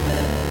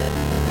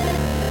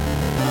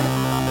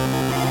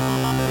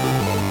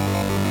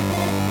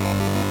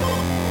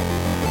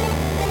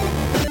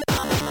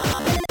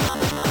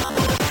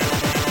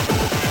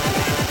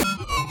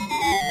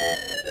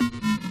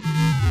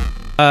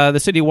The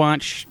City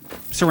Watch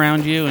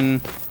surround you,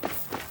 and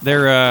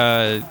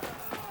they're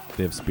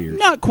They have spears.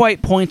 not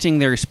quite pointing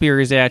their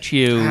spears at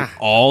you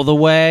all the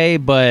way,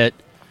 but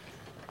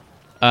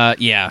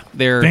yeah,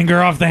 they're...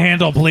 Finger off the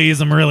handle,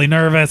 please. I'm really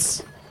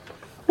nervous.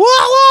 Whoa,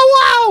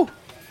 whoa, whoa!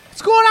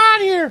 What's going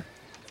on here?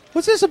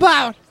 What's this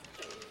about?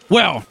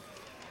 Well,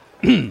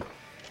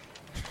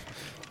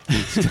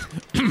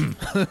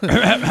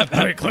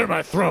 Let me clear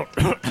my throat.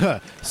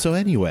 So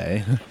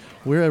anyway,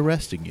 we're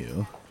arresting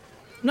you.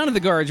 none of the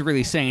guards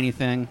really say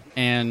anything,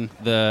 and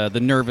the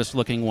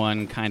nervous-looking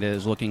one kind of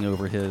is looking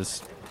over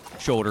his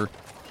shoulder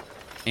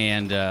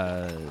and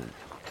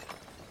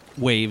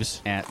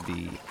waves at the...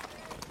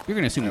 You're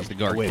going to assume it's the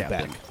guard Wave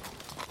captain. back.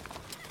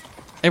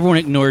 Everyone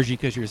ignores you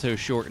because you're so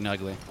short and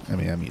ugly. I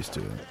mean, I'm used to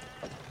it.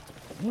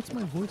 What's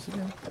my voice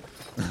again?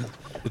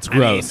 It's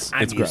gross.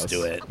 I'm it's used gross.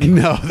 to it.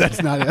 No,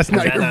 that's not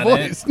your not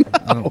voice.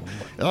 No.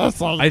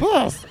 That's all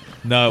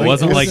No, it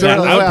wasn't like it's that.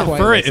 not I would like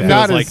prefer it if it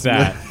Not was like as-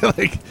 that.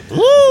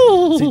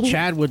 like, See,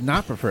 Chad would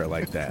not prefer it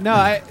like that.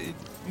 No,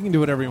 you can do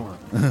whatever you want.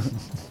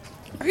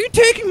 Are you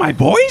taking my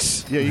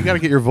voice? yeah, you got to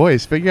get your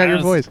voice. Figure out your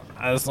voice.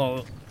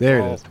 There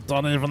it is.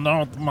 Don't even know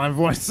what my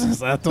voice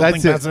is. I don't That's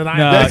think it. that's it. No,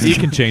 That's- you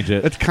can change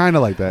it. It's kind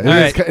of like that. All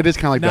right. It is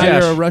kind of like Now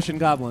that. you're a Russian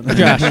goblin.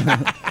 Josh,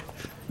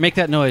 make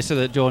that noise so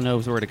that Joel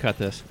knows where to cut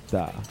this.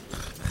 Da.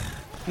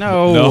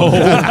 No. No.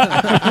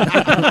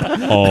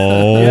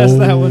 Oh. Yes,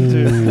 that one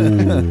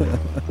too.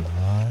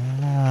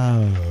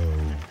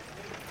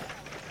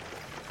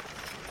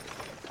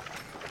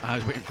 I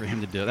was waiting for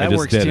him to do it. I That just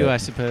works did too, it. I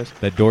suppose.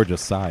 That door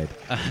just sighed.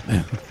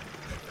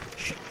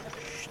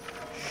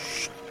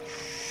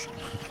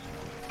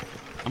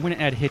 I'm going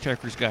to add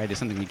Hitchhiker's Guide to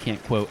something you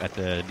can't quote at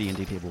the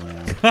D&D table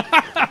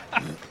now.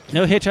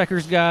 No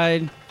Hitchhiker's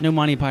Guide, no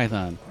Monty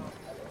Python.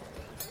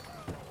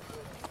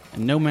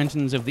 And no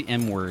mentions of the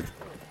M word.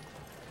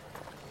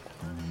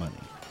 Money.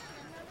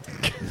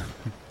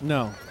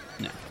 No,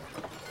 No.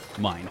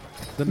 Mine.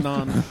 the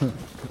non.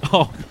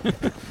 Oh,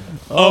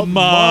 A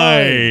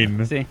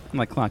mine. see? I'm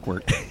like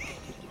clockwork.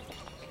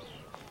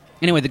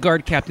 Anyway, the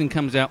guard captain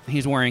comes out.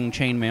 He's wearing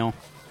chainmail.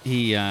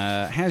 He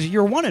has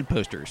your wanted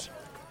posters.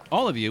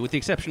 All of you, with the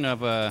exception of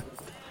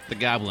the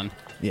goblin.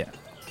 Yeah.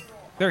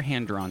 They're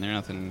hand-drawn. They're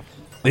nothing...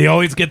 They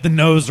always get the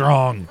nose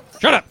wrong.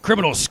 Shut up,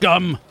 criminal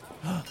scum!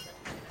 Hold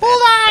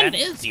on! That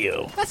is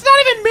you. That's not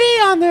even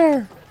me on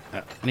there.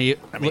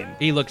 And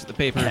he looks at the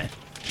paper.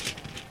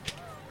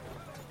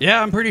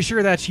 Yeah, I'm pretty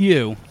sure that's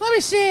you. Let me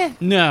see it.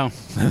 No.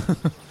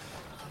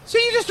 So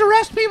you just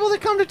arrest people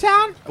that come to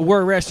town?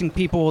 We're arresting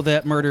people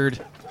that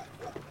murdered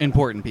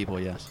important people,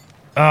 yes.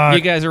 Uh,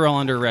 You guys are all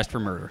under arrest for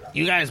murder.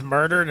 You guys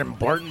murdered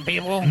important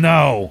people?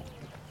 no.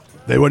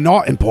 They were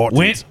not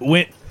important.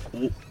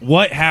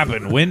 What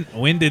happened?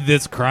 When did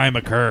this crime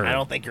occur? I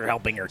don't think you're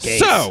helping your case.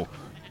 So,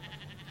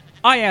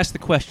 I asked the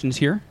questions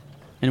here,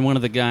 and one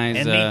of the guys...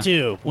 And me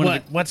too. One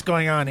of What's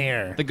going on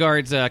here? the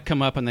guards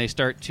come up and they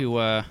start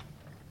to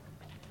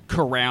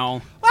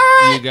corral All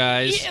right. you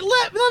guys.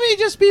 Let me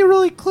just be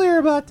really clear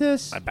about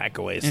this. I back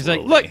away And he's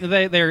slowly. like, look,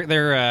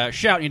 they're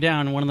shouting you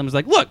down, and one of them is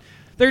like, look,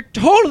 they're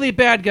totally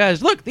bad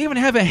guys. Look, they even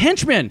have a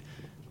henchman.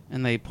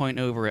 And they point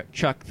over at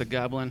Chuck the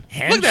Goblin.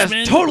 Look, that's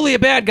Henchman? totally a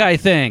bad guy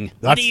thing.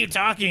 What are you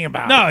talking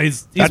about? No,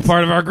 he's That's-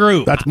 part of our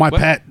group. That's my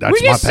What? pet. That's We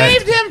my just pet.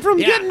 saved him from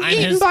Yeah, getting I'm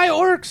eaten his by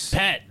orcs.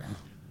 pet.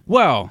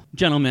 Well,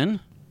 gentlemen,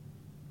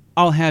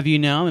 I'll have you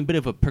know I'm a bit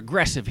of a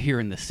progressive here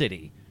in the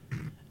city.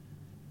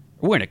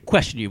 We're going to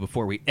question you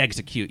before we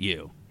execute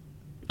you.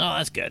 Oh,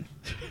 that's good.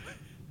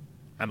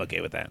 I'm okay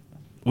with that.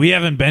 We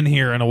haven't been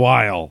here in a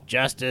while.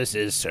 Justice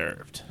is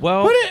served.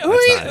 Well, Who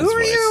not are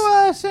his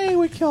you saying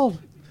we killed?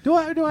 Do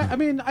I? I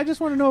mean, I just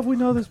want to know if we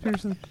know this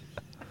person.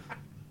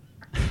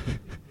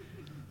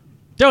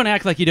 don't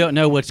act like you don't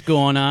know what's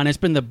going on. It's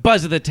been the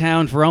buzz of the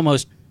town for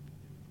almost,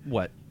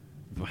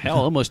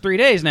 almost 3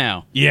 days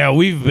now. Yeah,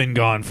 we've been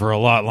gone for a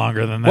lot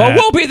longer than that. Well,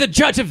 we'll be the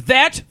judge of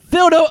that.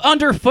 Phildo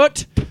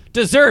Underfoot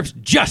deserves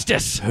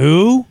justice.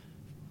 Who?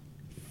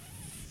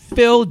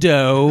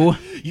 Phildo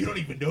You don't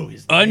even know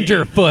his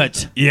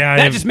Underfoot. Yeah,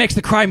 That just makes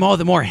the crime all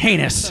the more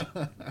heinous.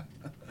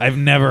 I've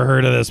never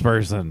heard of this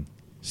person.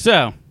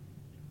 So,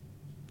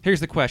 here's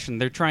the question.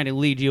 They're trying to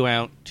lead you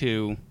out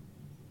to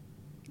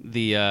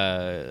the,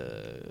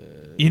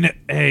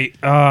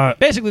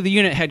 basically the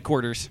unit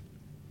headquarters.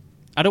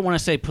 I don't want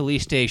to say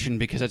police station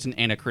because that's an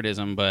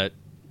anachronism, but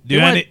Do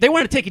they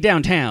want to take you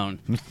downtown.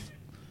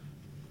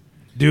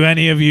 Do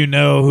any of you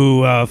know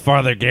who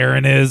Father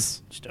Garen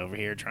is? Just over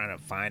here trying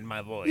to find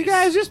my voice. You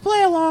guys just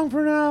play along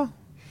for now.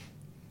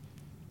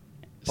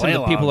 Some Play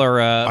of the people along.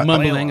 are Play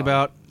mumbling along.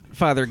 about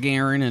Father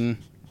Garen and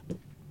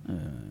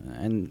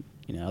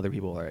other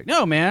people are like,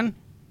 no, man,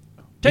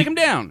 take him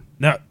down.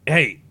 No,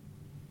 hey,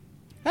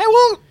 Hey,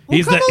 we'll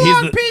he's come the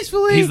along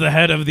peacefully. he's the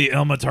head of the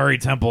Ilmatari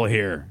Temple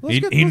here.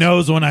 Let's He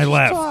knows when I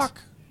let's left.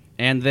 Talk.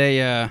 And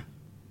they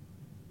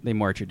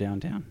march you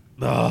downtown.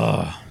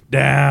 Ugh,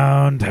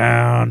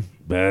 downtown.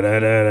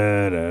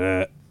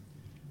 Ba-da-da-da-da-da.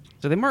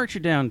 So they march you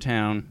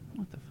downtown.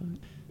 What the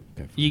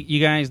fuck? You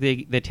guys,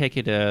 they take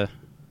you to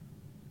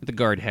the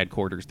guard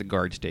headquarters, the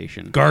guard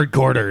station. Guard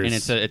quarters.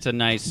 And it's a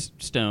nice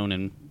stone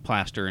and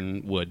plaster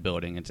and wood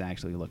building. It's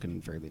actually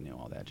looking fairly new,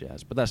 all that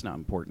jazz. But that's not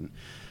important.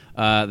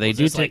 They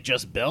do like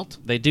just built?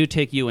 They do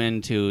take you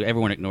into.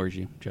 Everyone ignores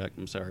you, Chuck.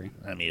 I'm sorry.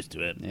 I'm used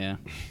to it. Yeah.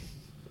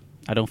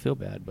 I don't feel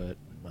bad, but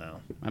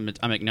Well,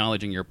 I'm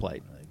acknowledging your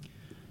plight.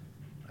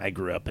 I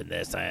grew up in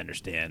this. I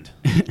understand.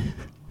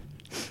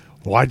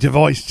 Why'd your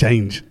voice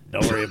change?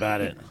 Don't worry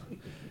about it.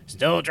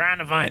 Still trying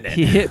to find it.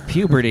 He hit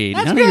puberty.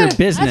 That's None good. of your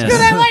business. That's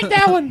good. I like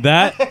that one.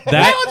 That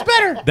That one's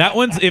better. That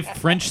one's if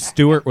French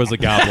Stewart was a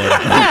goblin.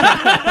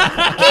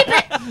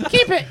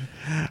 Keep it.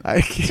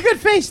 It's a good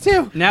face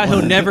too. Now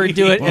he'll never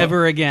do it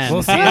ever again.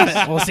 We'll see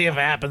if it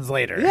happens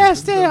later. Yeah,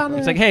 stay on there.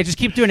 It's like, hey, just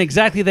keep doing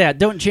exactly that.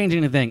 Don't change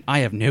anything. I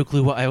have no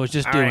clue what I was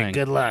just All doing. right,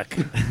 good luck.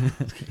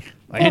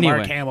 Like Anyway.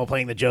 Mark Hamill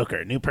playing the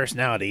Joker. New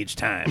personality each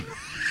time.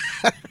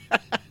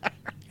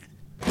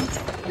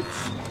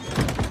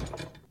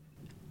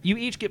 You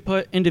each get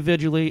put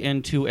individually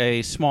into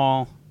a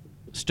small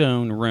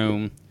stone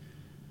room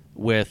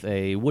with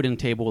a wooden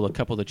table, a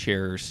couple of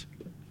chairs,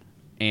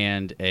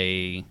 and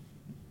a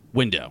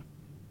window.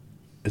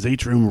 Is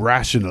each room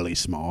rationally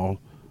small?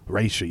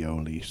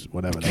 Ratioally,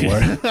 whatever the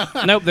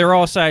word. Nope, they're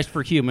all sized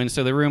for humans,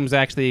 so the room's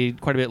actually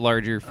quite a bit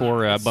larger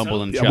for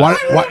Bumble and Chuck.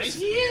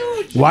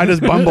 Why does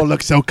Bumble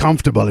look so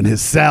comfortable in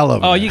his cell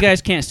over Oh, there? you guys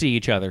can't see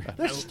each other.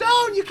 The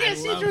stone! You can't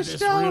see Love through this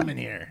stone! room in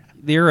here.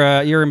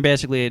 You're in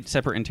basically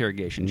separate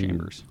interrogation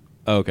chambers.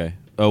 Okay.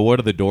 What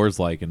are the doors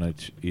like in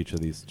each of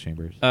these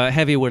chambers?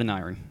 Heavy wood and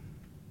iron.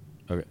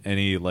 Okay.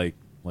 Any like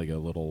a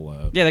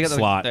little Yeah, they got the-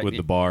 slot with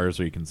the bars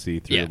where you can see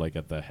through Yeah. like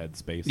at the head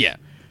space? Yeah.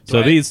 So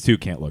Right. these two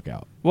can't look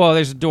out. Well,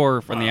 there's a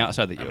door from the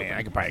outside that you I mean, open.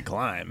 I could probably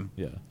climb.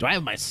 Yeah. Do I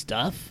have my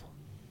stuff?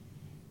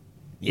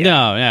 No.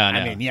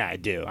 I mean, yeah, I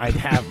do. I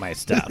have my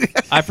stuff.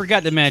 I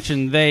forgot to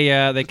mention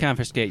they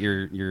confiscate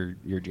your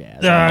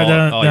jazz.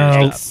 No, all no.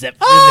 your stuff. Except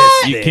for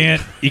this You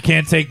thing.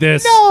 can't take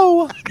this.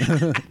 No!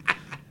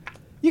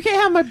 You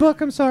can't have my book,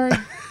 I'm sorry.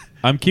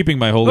 I'm keeping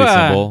my holy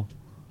Well, symbol.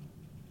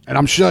 And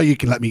I'm sure you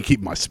can let me keep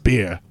my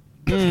spear.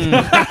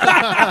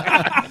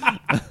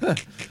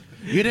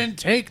 You didn't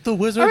take the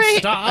wizard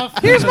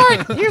stuff. Here's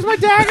my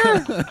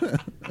dagger!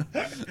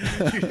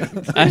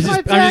 I'm my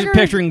just dagger.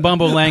 picturing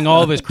Bumble laying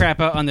all of his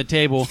crap out on the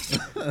table.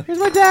 Here's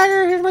my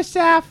dagger, here's my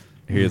staff.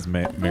 Here's I'm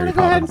Mary gonna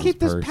go ahead and Poppins' keep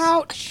this purse.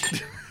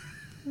 pouch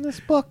in this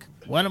book.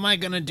 What am I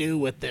going to do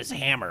with this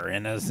hammer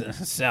in a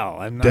cell?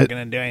 I'm not Did-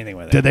 going to do anything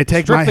with it. Did they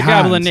take Strip my the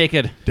hands? goblin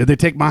naked. Did they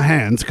take my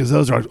hands? Because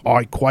those are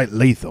quite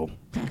lethal.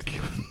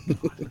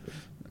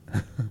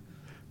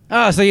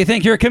 Oh, so you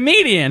think you're a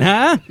comedian,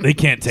 huh? They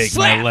can't take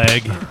Slap. my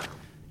leg.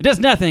 It does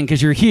nothing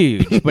because you're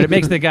huge, but it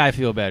makes the guy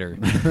feel better.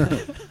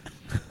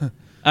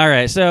 All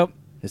right, so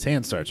His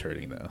hand starts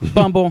hurting, though.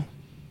 Bumble,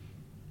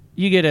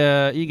 you get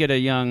a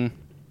young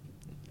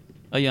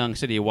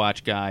City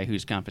Watch guy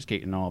who's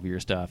confiscating all of your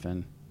stuff,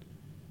 and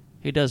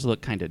he does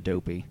look kind of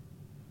dopey.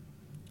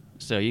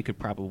 So you could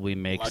probably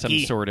make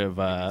Lucky.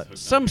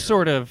 some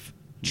sort of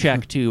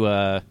check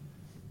to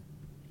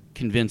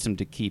convince him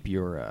to keep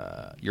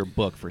your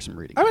book for some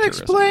reading. I'm gonna material or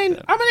something explain. like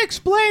that. I'm gonna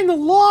explain the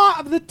law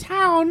of the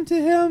town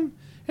to him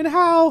and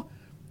how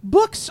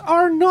books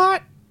are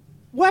not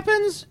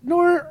weapons,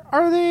 nor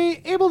are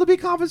they able to be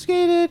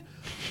confiscated,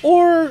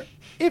 or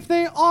if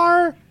they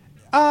are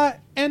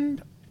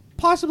and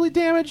possibly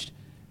damaged,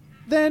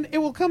 then it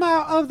will come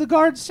out of the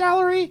guard's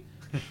salary.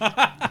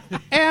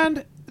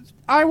 And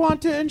I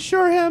want to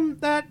ensure him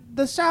that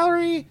the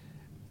salary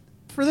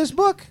for this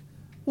book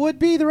would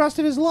be the rest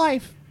of his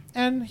life,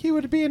 and he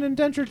would be an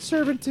indentured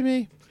servant to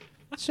me.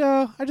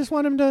 So I just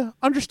want him to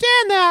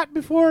understand that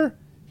before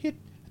he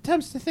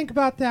attempts to think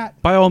about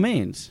that. By all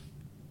means.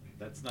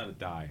 That's not a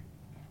die.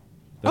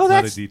 Oh,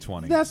 That's not a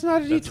D20. That's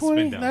not a That's D20.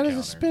 spin down That is a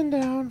counter. spin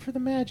down for the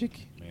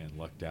magic. Man,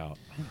 lucked out.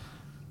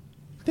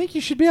 I think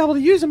you should be able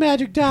to use a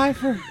magic die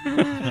for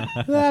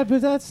that, but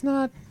that's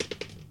not.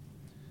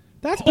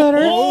 That's better.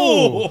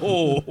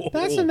 Oh!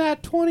 That's a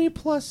nat 20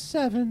 plus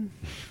 7.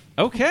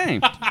 Okay.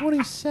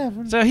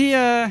 27. So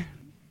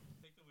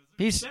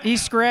he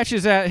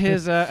scratches at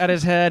his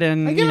head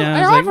and I give him- I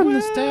he's like, offer him the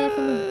 "Well," staff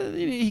and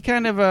he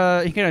kind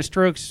of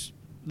strokes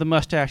the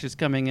mustaches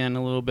coming in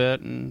a little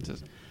bit and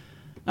says,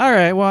 "All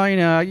right, well,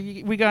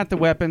 we got the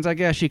weapons. I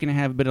guess you can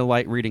have a bit of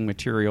light reading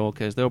material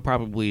because they'll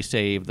probably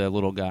save the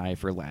little guy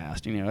for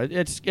last.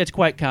 It's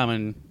quite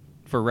common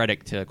for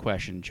Reddick to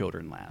question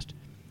children last.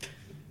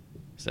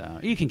 So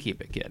you can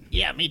keep it, kid."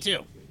 Yeah, me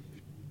too.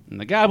 And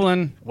the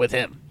goblin, With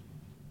him.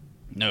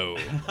 no,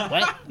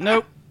 What?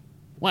 nope.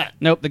 What?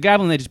 Nope, the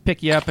goblin, they just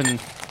pick you up and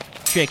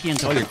shake you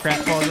until all your crap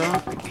falls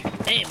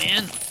off. Hey,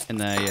 man. And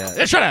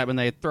they, shut up, and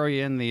they throw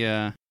you in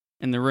the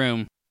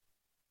room.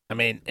 I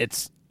mean,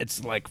 it's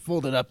like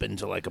folded up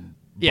into like a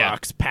Yeah.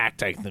 box packed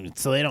type thing,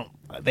 so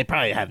they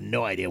probably have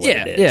no idea what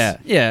it is.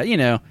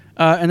 Yeah,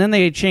 and then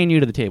they chain you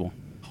to the table.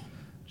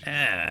 Ah,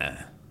 I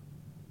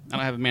don't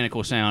have a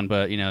manacle sound,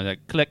 but, that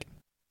click.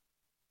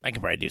 I can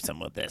probably do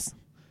something with this.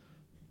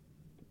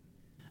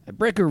 I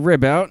break a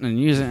rib out and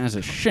use it as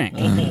a shank.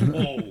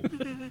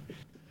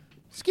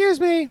 Excuse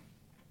me.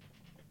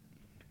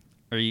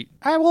 Are you?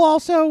 I will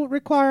also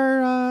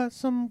require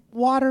some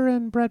water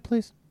and bread,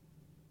 please.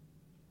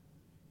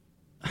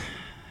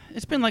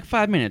 It's been like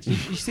 5 minutes. You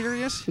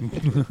serious?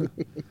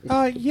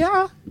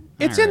 Yeah.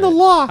 It's All in the right.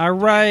 law. All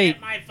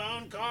right. My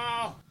phone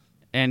call.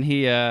 And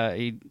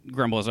he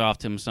grumbles off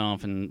to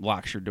himself and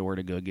locks your door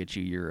to go get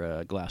you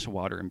your glass of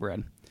water and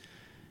bread.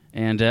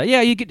 And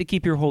you get to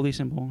keep your holy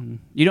symbol. And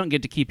you don't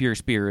get to keep your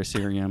spear,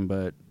 Assyrian,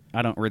 but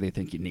I don't really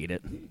think you need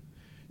it.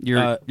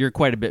 You're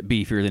quite a bit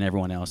beefier than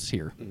everyone else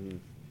here.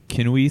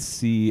 Can we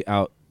see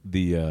out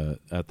the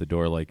at the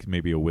door like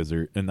maybe a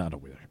wizard and not a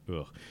wizard,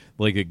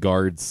 like a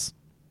guard's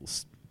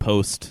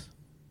post,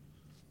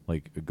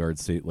 like a guard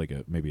state, like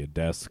maybe a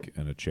desk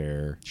and a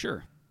chair,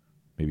 Sure.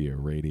 maybe a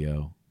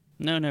radio.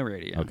 No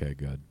radio. Okay,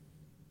 good.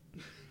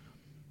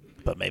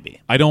 But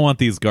maybe. I don't want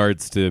these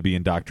guards to be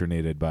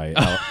indoctrinated by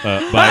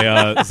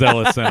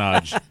Zealous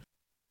Senage.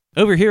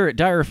 Over here at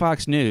Dire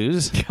Fox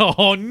News.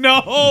 Oh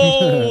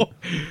no,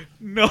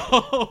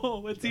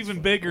 no! It's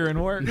even bigger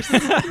and worse.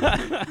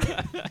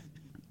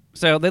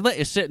 So they let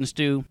you sit and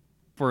stew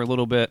for a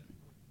little bit,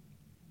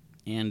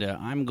 and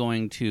I'm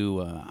going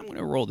to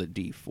roll the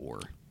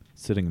D4.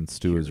 Sitting in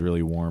stew is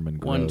really warm and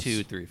gross. 1,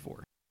 2, 3,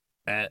 4.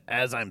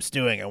 As I'm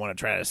stewing, I want to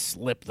try to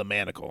slip the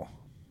manacle.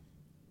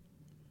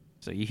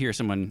 So you hear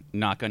someone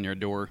knock on your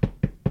door.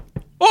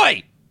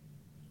 Oi!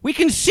 We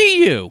can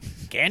see you!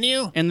 Can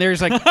you? And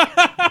there's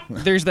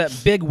there's that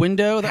big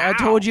window that I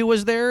told you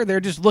was there. They're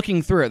just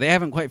looking through it. They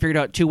haven't quite figured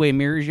out two-way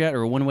mirrors yet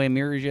or one-way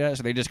mirrors yet,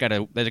 so they just got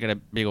a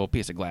big old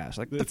piece of glass.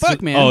 Like, the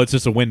fuck, man? Oh, it's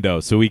just a window,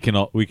 so we can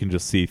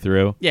just see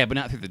through. Yeah, but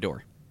not through the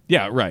door.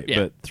 Yeah, right.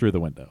 Yeah. But through the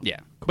window. Yeah.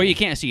 But you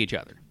can't see each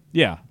other.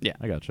 Yeah. Yeah.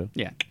 I gotcha.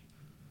 Yeah.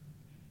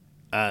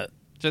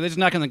 So they just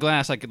knock on the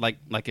glass like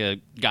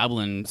a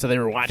goblin. they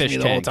were watching fish you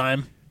the whole tank.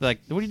 time? They're like,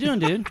 what are you doing,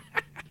 dude?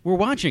 We're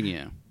watching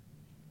you.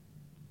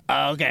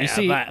 Oh, okay. You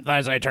see- I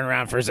thought I turn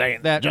around for a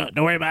second. That- Don't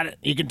worry about it.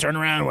 You can turn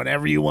around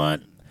whenever you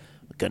want.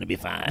 It's gonna be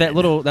fine. That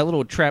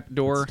little trap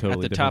door It's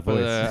totally at the top of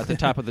different voice. at the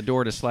top of the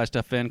door to slide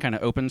stuff in kind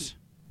of opens.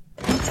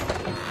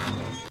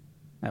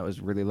 That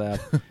was really loud,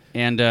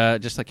 and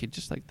just like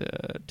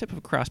the tip of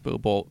a crossbow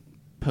bolt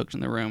pokes in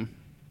the room,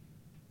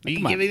 Are you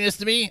come on. giving this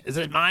to me? Is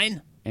it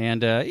mine?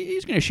 and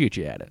he's gonna shoot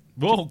you at it.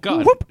 Oh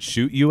God!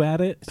 Shoot you at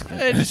it?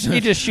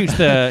 He just shoots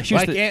the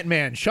Like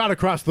Ant-Man, shot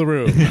across the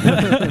room.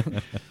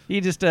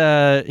 he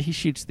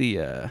shoots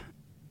the.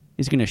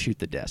 He's gonna shoot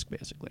the desk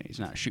basically.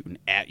 He's not shooting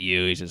at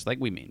you. He's just like,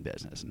 we mean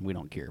business, and we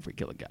don't care if we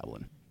kill a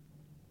goblin.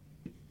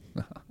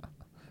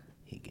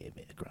 He gave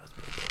me a crossbow.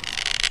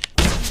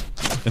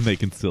 And they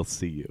can still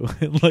see you.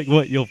 Like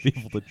what you'll be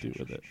able to do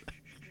with it.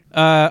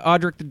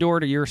 Audric, the door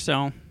to your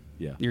cell,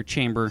 Yeah. your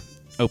chamber,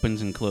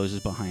 opens and closes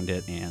behind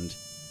it, and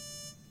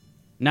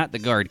not the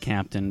guard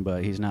captain,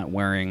 but he's not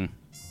wearing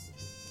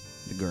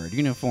the guard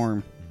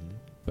uniform,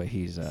 but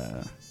he's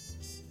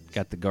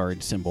got the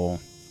guard symbol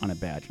on a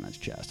badge on his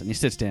chest. And he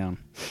sits down,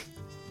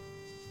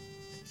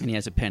 and he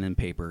has a pen and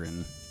paper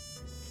and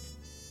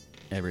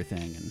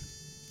everything.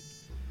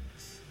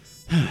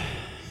 And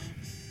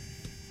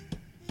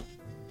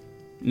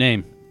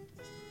name.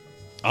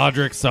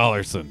 Audric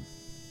Solerson.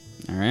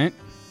 All right.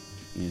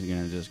 He's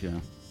going to just go.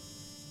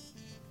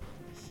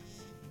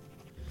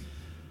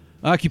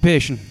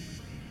 Occupation.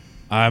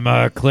 I'm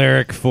a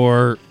cleric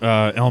for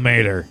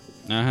Elmater.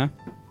 Uh-huh.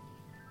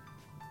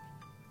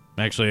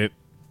 I'm actually a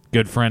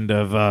good friend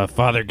of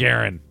Father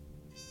Garen.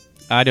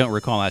 I don't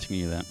recall asking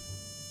you that.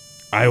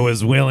 I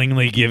was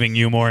willingly giving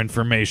you more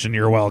information.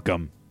 You're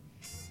welcome.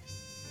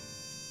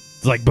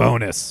 It's like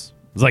bonus.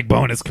 It's like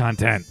bonus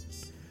content.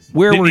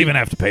 Where Didn't were even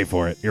have to pay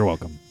for it. You're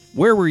welcome.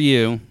 Where were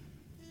you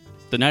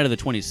the night of the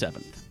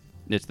 27th?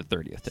 It's the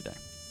 30th today.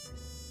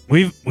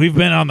 We've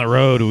been on the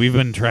road. We've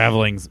been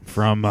traveling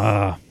from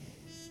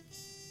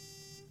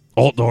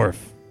Altdorf.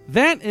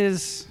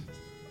 That's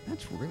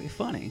really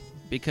funny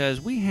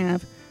because we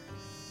have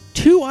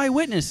two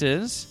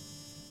eyewitnesses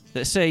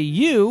that say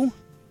you,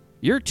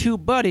 your two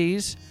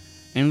buddies,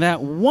 and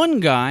that one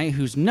guy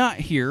who's not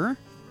here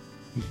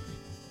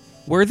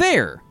were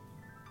there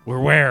We're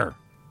where?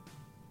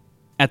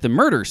 at the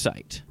murder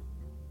site.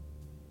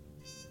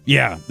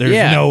 Yeah, there's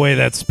Yeah. no way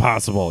that's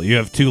possible. You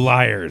have two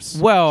liars.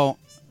 Well,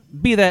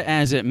 be that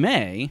as it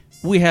may,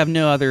 we have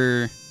no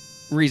other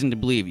reason to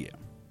believe you.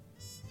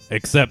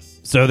 Except,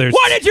 so there's...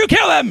 Why did you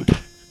kill him?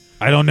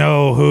 I don't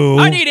know who.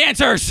 I need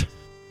answers.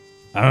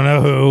 I don't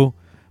know who.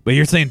 But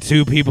you're saying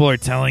two people are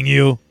telling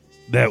you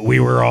that we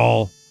were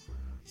all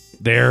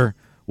there?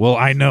 Well,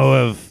 I know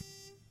of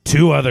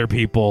two other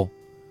people.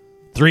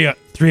 Three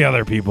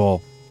other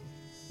people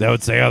that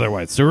would say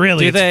otherwise. So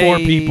really, Do it's four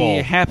they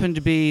people. happen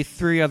to be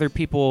three other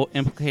people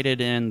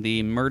implicated in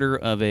the murder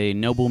of a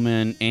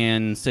nobleman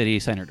and city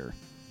senator?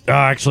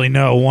 Actually,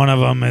 no. One of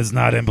them is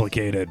not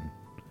implicated.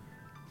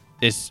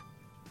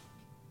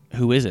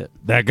 Who is it?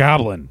 That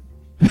goblin.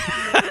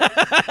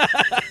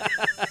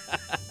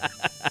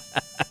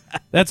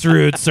 That's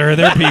rude, sir.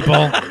 They're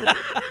people.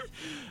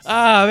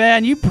 Oh,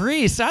 man, you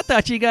priests. I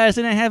thought you guys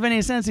didn't have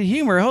any sense of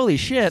humor. Holy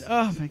shit.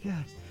 Oh, my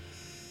God.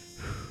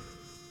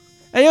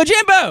 Hey, yo,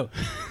 Jimbo!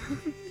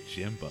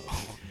 Jimbo.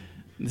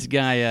 This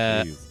guy,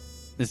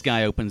 Jeez. this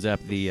guy opens up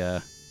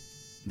the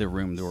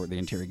room door, the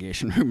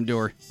interrogation room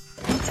door.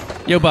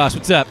 Yo, boss,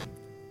 what's up?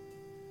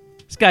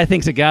 This guy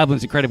thinks a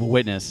goblin's a credible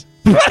witness.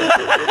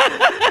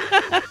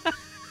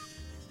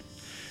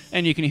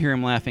 And you can hear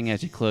him laughing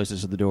as he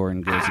closes the door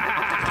and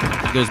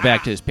goes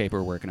back to his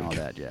paperwork and all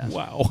that jazz.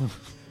 Wow.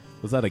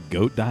 Was that a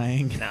goat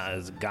dying? Nah,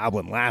 it's a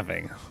goblin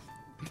laughing.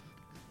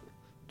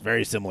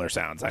 Very similar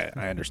sounds, I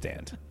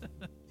understand.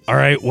 All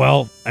right,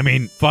 well, I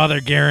mean, Father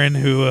Garen,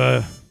 who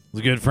was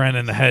a good friend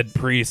and the head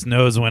priest,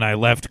 knows when I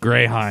left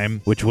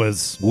Greyheim, which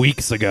was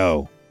weeks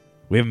ago.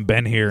 We haven't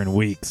been here in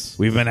weeks.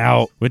 We've been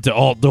out, went to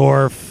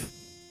Altdorf.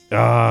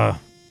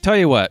 Tell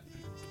you what,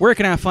 where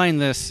can I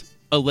find this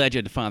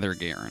alleged Father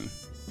Garen?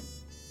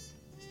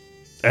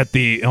 At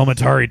the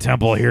Ilmatari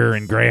Temple here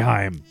in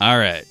Greyheim. All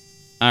right.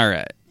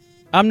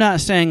 I'm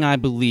not saying I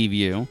believe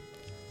you.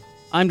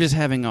 I'm just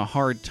having a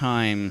hard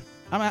time.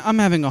 I'm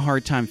having a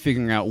hard time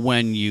figuring out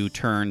when you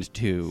turned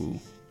to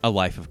a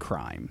life of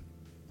crime.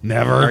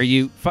 Never. Are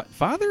you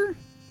father,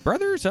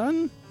 brother,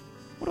 son?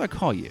 What do I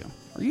call you?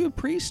 Are you a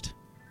priest?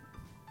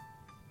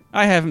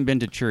 I haven't been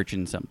to church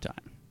in some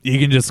time. You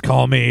can just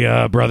call me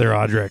Brother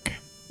Audric.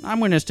 I'm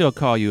going to still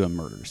call you a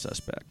murder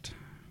suspect.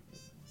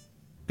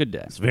 Good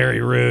day. It's very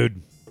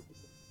rude.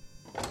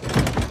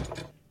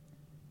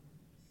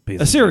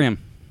 Assyrium.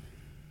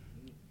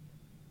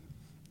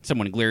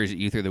 Someone glares at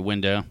you through the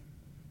window.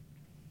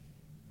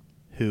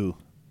 Who?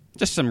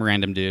 Just some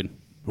random dude.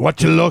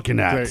 What you looking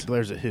at?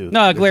 Glares at who?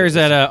 No, it glares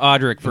at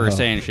Audric for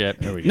saying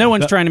shit. No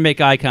one's trying to make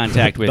eye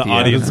contact with The you.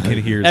 audience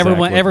can hear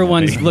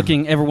Everyone's Zach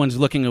looking. Everyone's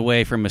looking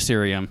away from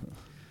Assyrium,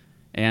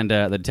 and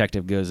the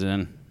detective goes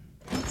in.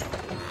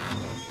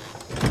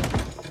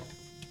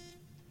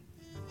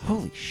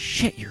 Holy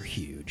shit, you're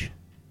huge.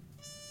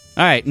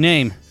 All right,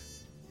 name,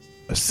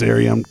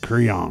 Assyrium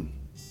Creon.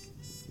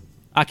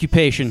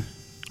 occupation.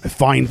 I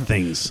find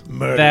things.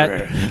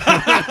 Murderer.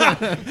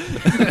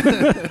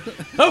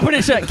 Open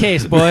and shut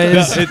case,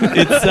 boys.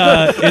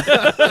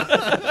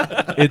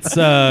 It's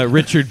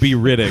Richard B.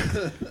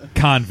 Riddick,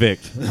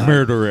 convict,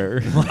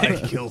 murderer.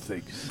 I kill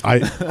things.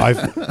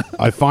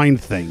 I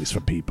find things for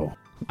people.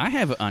 I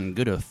have on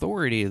good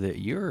authority that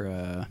you're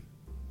a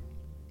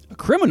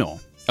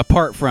criminal,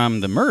 apart from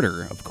the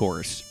murder, of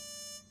course.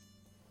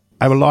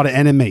 I have a lot of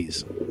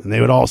enemies, and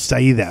they would all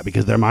say that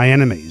because they're my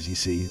enemies, you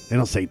see. They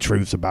don't say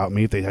truths about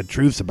me. If they had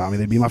truths about me,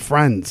 they'd be my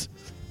friends.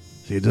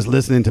 So you're just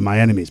listening to my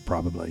enemies,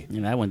 probably.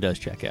 Yeah, that one does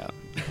check out.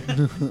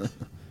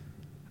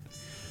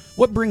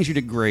 What brings you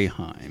to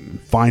Greyheim?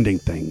 Finding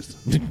things.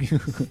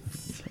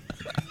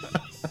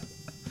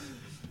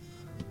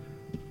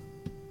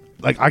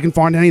 Like, I can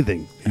find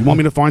anything. You want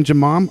me to find your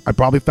mom? I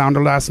probably found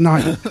her last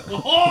night.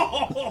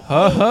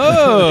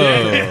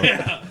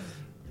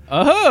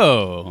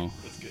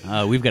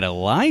 Oh, we've got a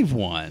live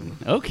one.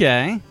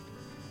 Okay.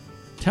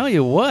 Tell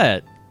you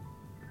what.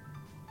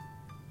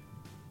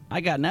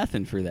 I got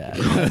nothing for that.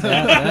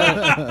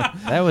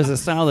 That was a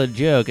solid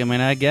joke. I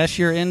mean, I guess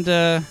you're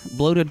into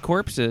bloated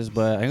corpses,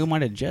 but who am I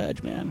to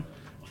judge, man?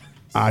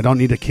 I don't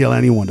need to kill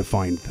anyone to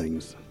find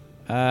things.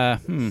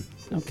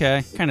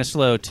 Okay. Kind of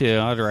slow, too.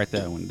 I'll write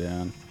that one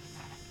down.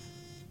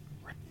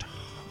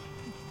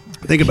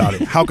 Think about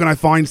it. How can I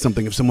find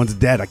something if someone's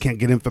dead? I can't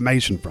get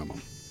information from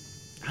them.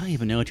 I don't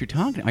even know what you're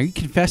talking about. Are you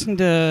confessing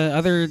to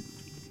other...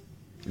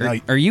 No,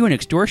 Are you an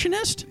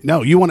extortionist?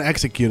 no, you want to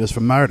execute us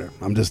for murder.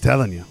 I'm just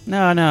telling you.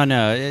 No.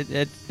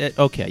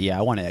 Okay, yeah,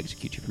 I want to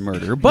execute you for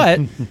murder, but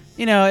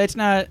it's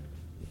not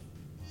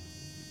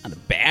a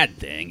bad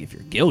thing if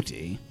you're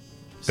guilty.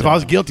 If I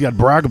was guilty, I'd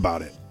brag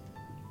about it.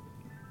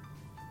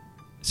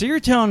 So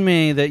you're telling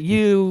me that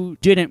you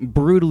didn't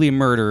brutally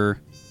murder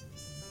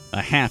a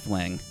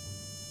halfling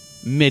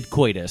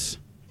mid-coitus,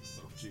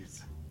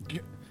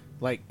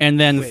 and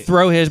then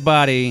throw his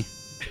body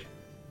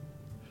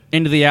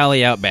into the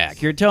alley out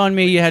back? You're telling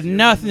me you had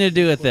nothing to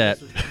do with that.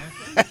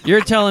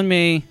 You're telling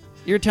me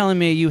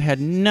you had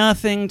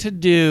nothing to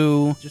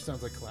do. Just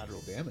sounds like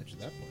collateral damage at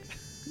that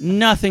point.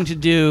 Nothing to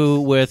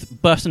do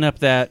with busting up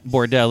that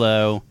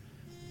bordello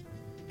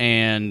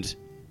and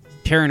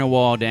tearing a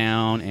wall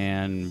down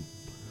and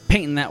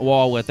painting that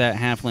wall with that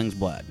halfling's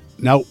blood.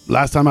 No,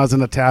 last time I was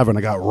in a tavern,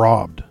 I got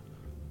robbed.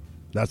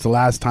 That's the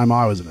last time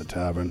I was in a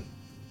tavern.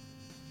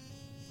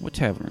 What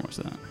tavern was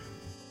that?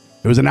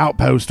 It was an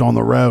outpost on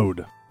the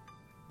road.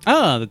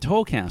 Oh, the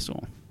Toll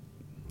Castle.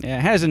 Yeah,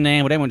 it has a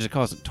name, but everyone just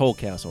calls it Toll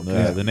Castle.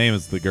 The name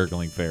is the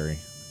Gurgling Fairy.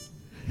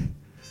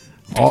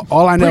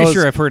 All I know Pretty is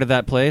sure I've heard of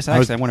that place.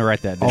 Actually, I want to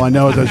write that down. all I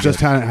know is I was just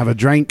trying to have a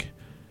drink,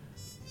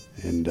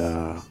 and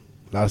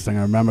last thing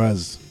I remember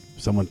is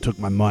someone took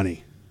my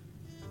money.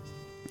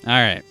 All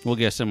right, we'll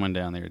get someone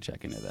down there to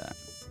check into that.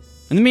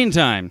 In the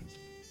meantime,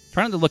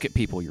 try not to look at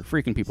people. You're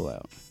freaking people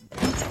out.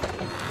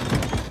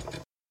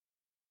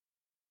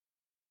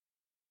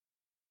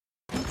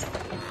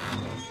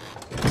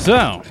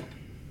 So,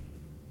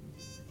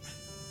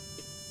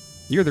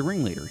 you're the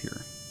ringleader here.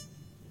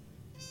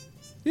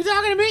 You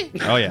talking to me?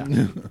 Oh, yeah.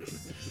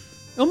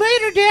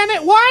 Ilmater, damn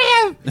it!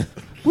 Why have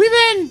we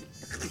been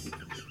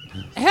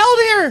held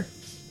here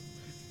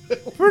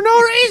for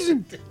no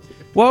reason.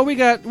 Well, we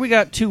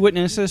got two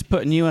witnesses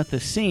putting you at the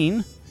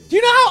scene. Do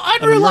you know how a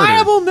murder.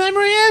 unreliable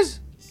memory is?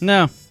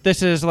 No,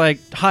 this is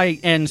like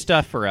high-end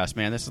stuff for us,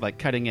 man. This is like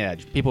cutting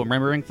edge. People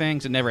remembering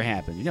things that never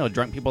happened. You know how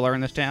drunk people are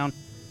in this town?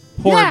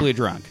 Horribly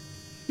drunk.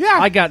 Yeah.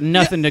 I got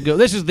nothing to go.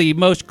 This is the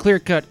most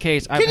clear-cut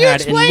case I've Can you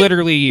had in explain?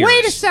 literally years.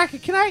 Wait a second.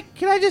 Can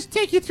I just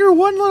take you through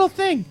one little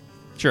thing?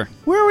 Sure.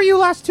 Where were you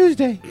last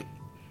Tuesday?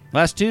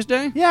 Last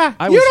Tuesday? Yeah.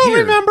 I you was don't here.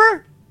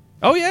 remember?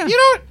 Oh, yeah. You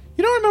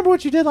don't remember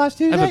what you did last I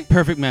Tuesday? have a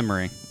perfect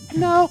memory.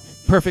 No.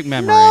 Perfect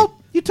memory. No.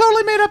 You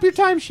totally made up your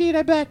timesheet,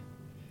 I bet.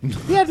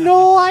 You had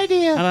no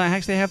idea. I don't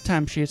actually have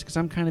timesheets because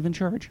I'm kind of in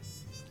charge.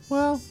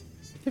 Well,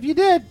 if you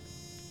did,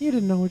 you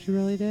didn't know what you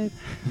really did.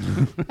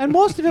 And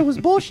most of it was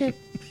bullshit.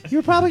 You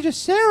were probably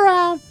just sitting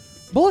around,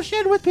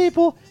 bullshit with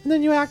people, and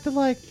then you acted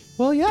like,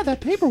 well, yeah,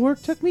 that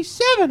paperwork took me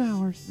 7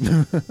 hours.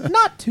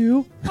 Not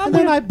 2. And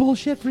then I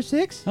bullshit for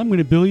 6. I'm going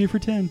to bill you for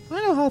 10.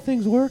 I know how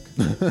things work.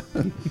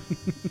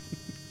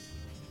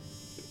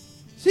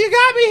 So you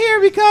got me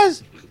here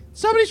because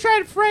somebody's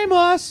trying to frame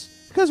us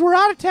because we're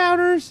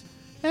out-of-towners,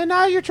 and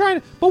now you're trying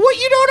to... But what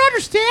you don't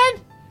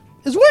understand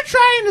is we're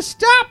trying to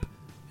stop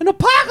an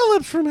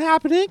apocalypse from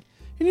happening,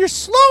 and you're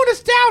slowing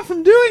us down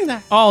from doing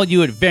that. All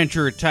you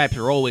adventurer types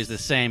are always the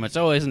same. It's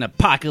always an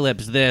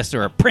apocalypse this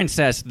or a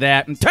princess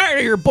that. I'm tired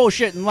of your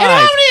bullshit in life. And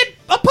how many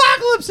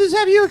apocalypses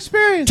have you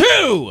experienced?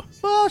 2!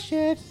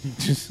 Bullshit.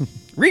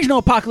 Regional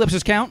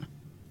apocalypses count.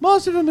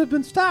 Most of them have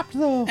been stopped,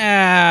 though. You You'd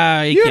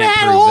can't have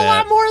had a prove whole that.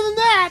 lot more than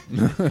that.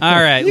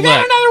 All right, You look.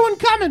 got another one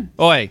coming.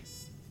 Oi,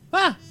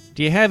 Huh?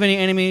 do you have any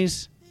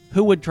enemies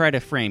who would try to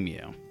frame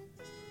you?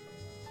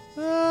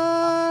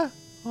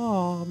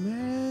 Oh,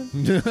 man.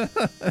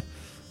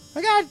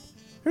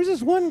 There's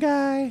this one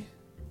guy.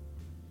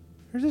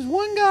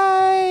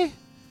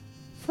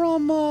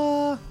 From,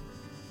 I'm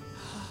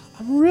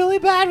really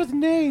bad with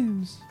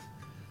names.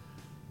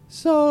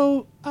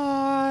 So,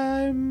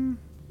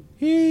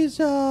 he's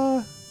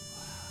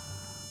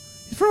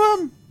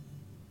from,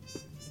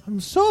 I'm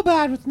so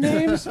bad with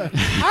names.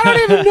 I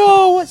don't even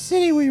know what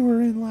city we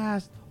were in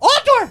last.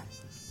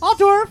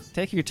 Altdorf!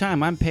 Take your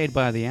time. I'm paid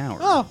by the hour.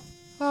 Oh,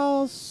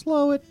 I'll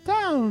slow it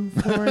down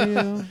for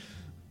you.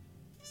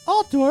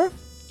 Altdorf.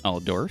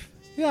 Aldorf.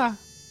 Yeah.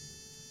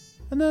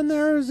 And then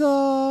there's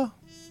a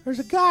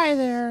guy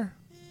there.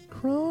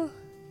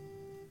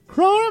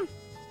 Cronenberg.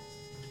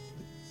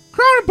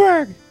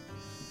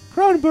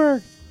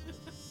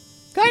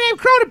 Guy named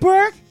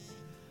Cronenberg.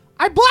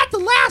 I bought the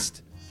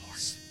last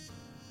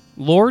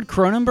Lord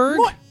Cronenberg?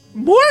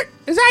 Mort?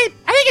 I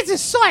think it's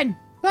his son.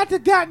 Not the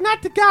guy.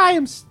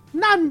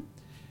 It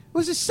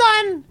was his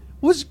son.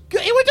 He went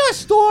to a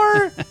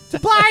store to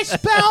buy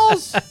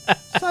spells,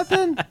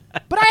 something.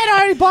 But I had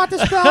already bought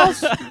the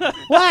spells.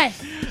 What?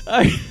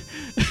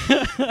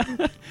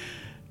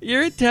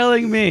 You're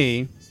telling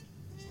me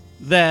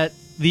that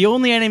the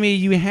only enemy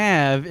you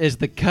have is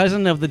the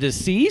cousin of the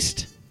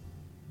deceased?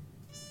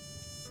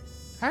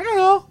 I don't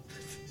know.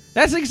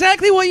 That's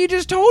exactly what you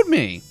just told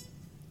me.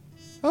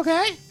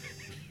 Okay.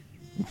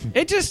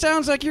 It just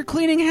sounds like you're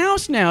cleaning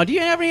house now. Do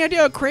you have any idea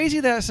how crazy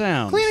that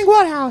sounds? Cleaning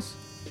what house?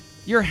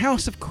 Your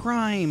house of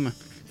crime.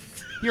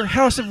 Your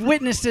house of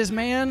witnesses,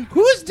 man.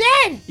 Who's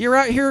dead? You're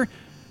out here.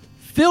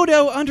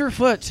 Fildo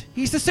Underfoot.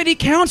 He's the city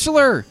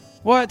councilor.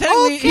 What?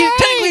 Technically,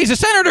 Okay. he's a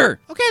senator.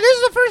 Okay, this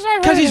is the first I've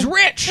heard. Because of he's it.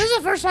 rich. This is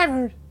the first I've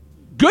heard.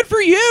 Good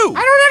for you.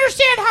 I don't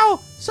understand how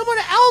someone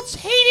else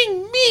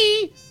hating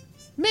me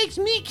makes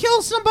me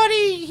kill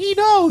somebody he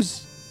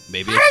knows.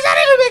 Maybe How does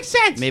that even make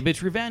sense? Maybe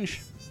it's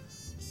revenge.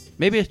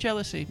 Maybe it's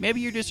jealousy. Maybe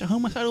you're just a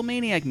homicidal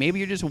maniac. Maybe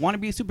you're just a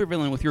wannabe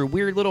supervillain with your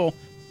weird little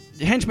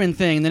henchman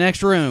thing in the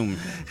next room.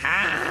 All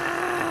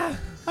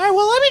right,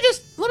 well, let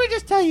me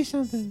just tell you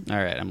something. All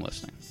right, I'm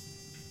listening.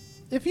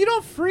 If you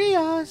don't free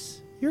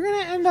us, you're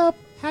going to end up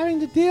having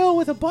to deal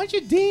with a bunch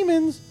of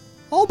demons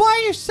all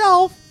by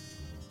yourself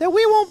that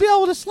we won't be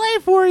able to slay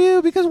for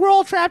you because we're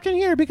all trapped in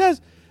here.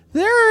 Because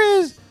there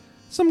is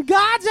some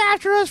gods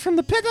after us from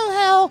the pit of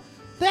hell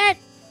that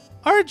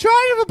are in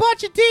charge of a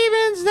bunch of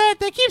demons that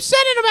they keep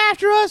sending them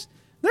after us.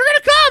 They're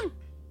going to come.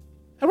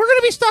 And we're going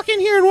to be stuck in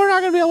here and we're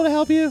not going to be able to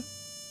help you.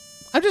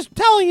 I'm just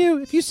telling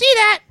you, if you see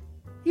that,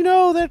 you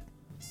know that...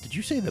 Did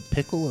you say the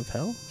pickle of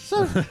hell?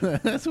 So,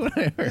 That's what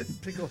I heard.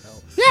 Pickle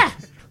hell. yeah.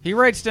 He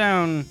writes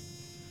down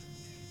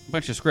a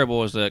bunch of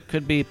scribbles that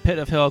could be pit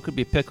of hell, could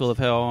be pickle of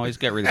hell. He's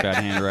got really bad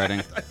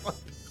handwriting.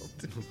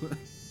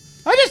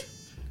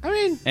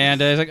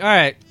 And he's like, all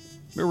right,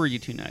 where were you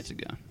 2 nights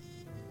ago?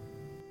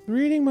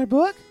 Reading my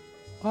book.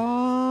 We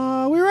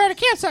were at a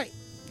campsite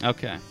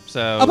Okay,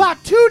 so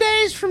about 2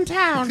 days from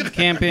town.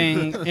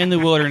 camping in the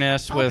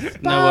wilderness with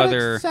About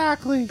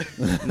exactly.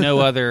 no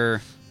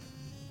other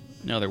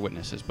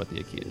witnesses but the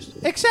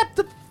accused. Except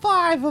the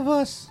 5 of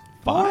us.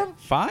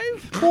 Five?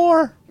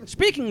 4.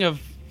 Speaking of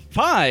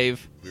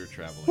 5, We were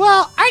traveling.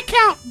 Well, I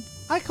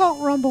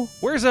count Rumble.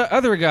 where's that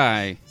other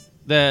guy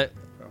that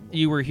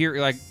you were here?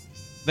 Like,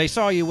 they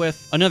saw you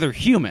with another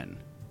human.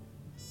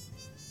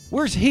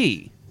 Where's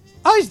he?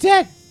 Oh, he's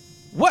dead.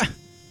 What?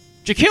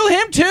 Did you kill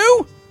him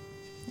too?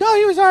 No,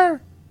 he was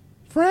our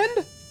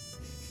friend?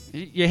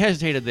 You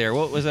hesitated there.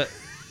 What was it?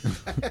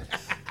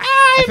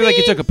 I feel like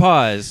you mean, took a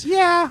pause.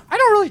 Yeah, I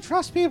don't really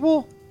trust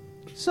people,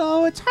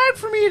 so it's hard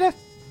for me to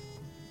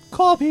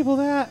call people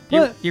that.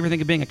 But You ever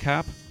think of being a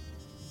cop?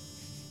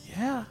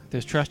 yeah,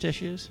 There's trust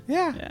issues.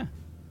 yeah, Yeah.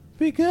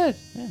 be good.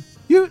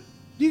 Yeah.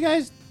 You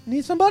guys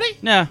need somebody?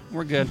 No,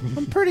 we're good.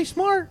 I'm pretty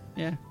smart.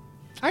 Yeah.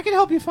 I can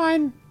help you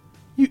find.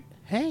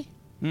 Hey,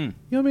 Hmm.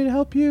 you want me to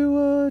help you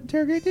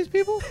interrogate these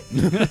people?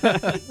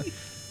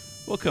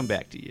 We'll come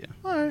back to you.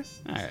 All right.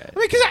 All right. I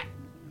mean, because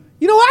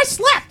I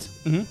slept.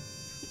 Mhm.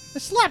 I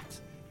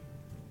slept,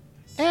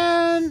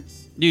 and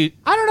You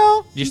I don't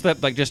know.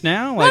 slept like just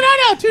now? No, Like,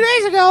 no. 2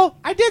 days ago,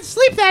 I did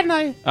sleep that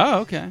night. Oh,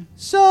 okay.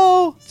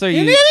 So So any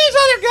of you- these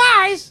other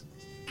guys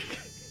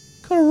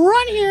could have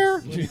run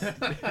here,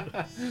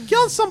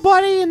 killed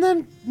somebody, and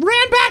then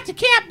ran back to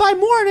camp by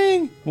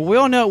morning. Well, we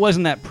all know it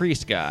wasn't that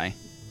priest guy,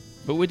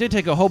 but we did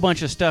take a whole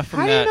bunch of stuff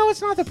from How do that. you know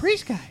it's not the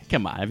priest guy?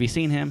 Come on, have you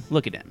seen him?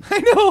 Look at him. I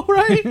know,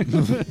 right?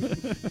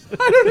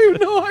 I don't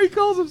even know how he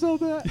calls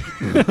himself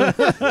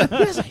that.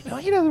 Yes, I know.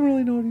 He doesn't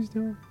really know what he's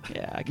doing.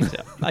 Yeah, I can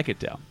tell. I could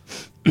tell.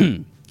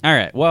 All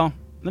right. Well,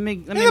 let me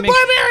And the make.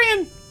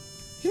 barbarian,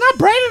 he's not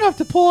bright enough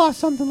to pull off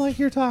something like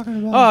you're talking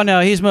about. Oh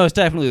no, he's most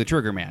definitely the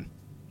trigger man.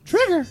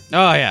 Trigger.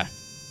 Oh yeah,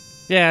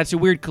 yeah. It's a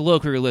weird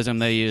colloquialism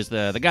they use.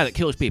 The guy that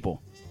kills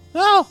people.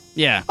 Oh,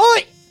 Yeah. oh,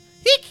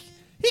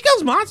 he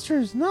kills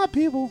monsters, not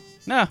people.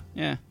 No.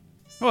 Yeah.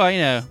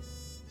 Well,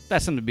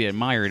 that's something to be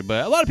admired.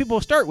 But a lot of people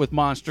start with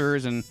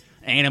monsters and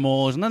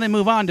animals, and then they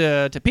move on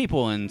to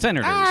people and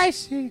senators. I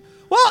see.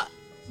 Well,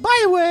 by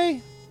the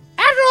way,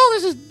 after all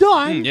this is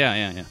done,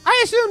 Yeah.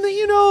 I assume that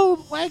you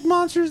know like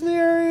monsters in the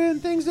area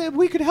and things that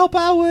we could help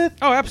out with.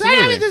 Oh, I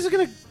absolutely. mean, this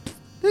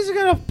is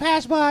gonna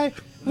pass by.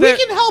 There- We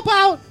can help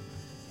out.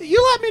 You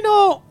let me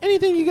know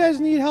anything you guys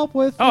need help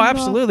with. Oh, and,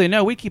 absolutely.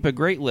 No, we keep a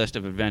great list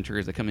of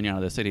adventurers that come in and out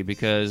of the city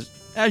because,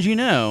 as you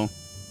know,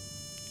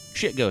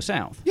 shit goes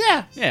south.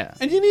 Yeah. Yeah.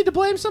 And you need to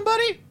blame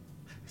somebody,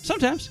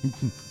 Sometimes.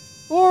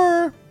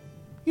 or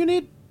you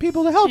need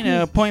people to help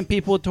you. Point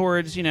people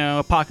towards,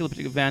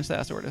 apocalyptic events,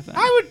 that sort of thing.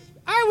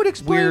 I would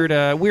explain.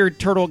 Weird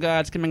turtle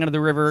gods coming out of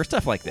the river,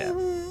 stuff like that.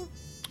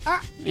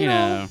 You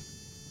know.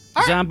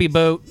 Zombie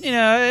boat.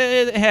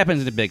 It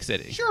happens in a big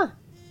city. Sure.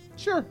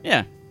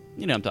 Yeah.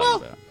 You know what I'm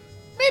talking about.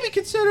 Maybe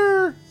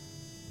consider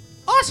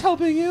us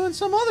helping you and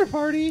some other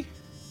party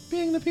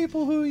being the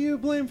people who you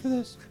blame for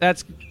this.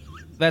 That's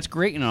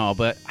great and all,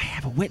 but I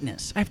have a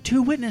witness. I have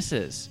 2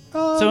 witnesses.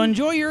 Um, So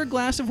enjoy your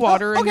glass of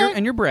water and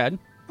okay. your bread,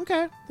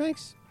 Okay,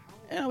 thanks.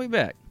 and I'll be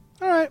back.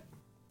 All right.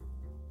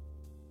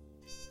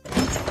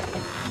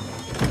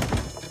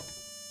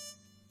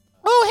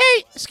 Oh,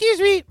 hey, excuse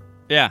me.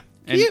 Yeah.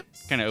 And you-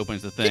 kind of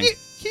opens the thing.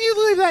 Can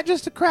you leave that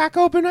just a crack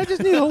open? I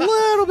just need a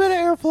little bit of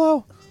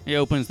airflow. He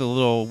opens the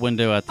little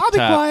window at the I'll be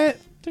top.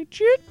 quiet.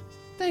 Toot.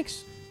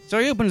 Thanks. So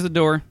he opens the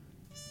door.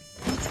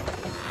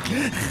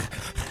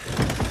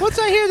 Once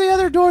I hear the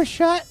other door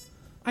shut,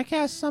 I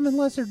cast summon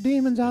lesser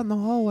demons out in the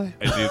hallway.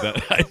 I knew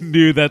that. I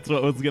knew that's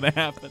what was gonna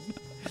happen.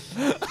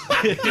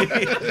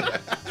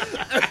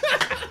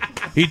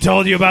 He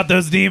told you about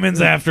those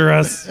demons after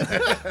us.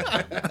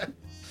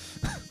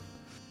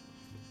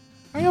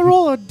 I'm gonna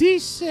roll a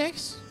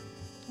d6.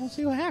 We'll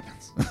see what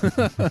happens.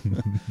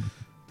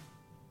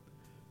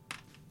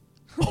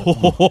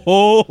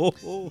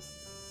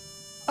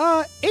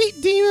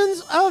 8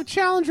 demons of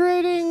challenge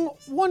rating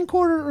 1/4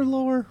 or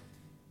lower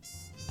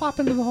pop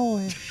into the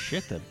hallway.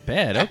 Shit the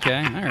bed. Okay.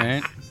 All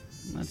right.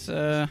 That's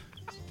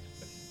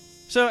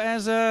So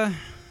as the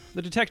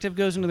detective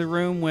goes into the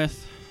room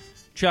with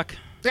Chuck.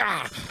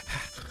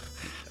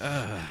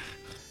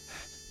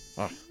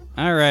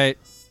 All right.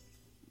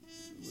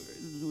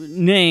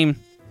 Name,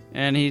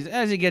 and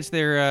as he gets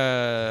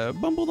there,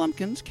 Bumble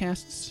Lumpkins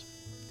casts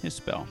his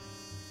spell.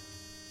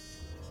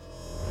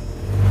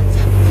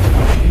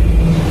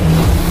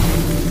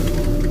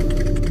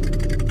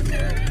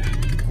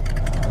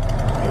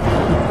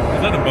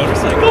 Is that a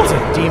motorcycle? It's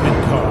a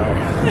demon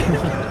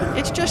car.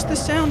 It's just the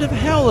sound of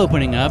hell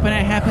opening up, and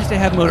it happens to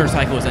have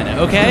motorcycles in it.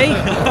 Okay.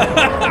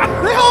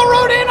 They all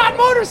rode in on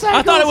motorcycles.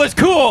 I thought it was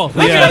cool.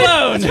 Leave Yeah. me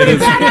alone.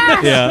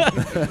 Yeah.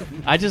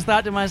 I just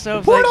thought to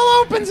myself, like, Portal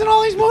opens and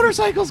all these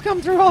motorcycles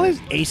come through. All these.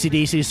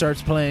 AC/DC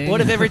starts playing.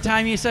 what if every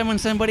time you summon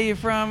somebody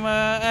from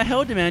a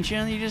hell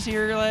dimension, you just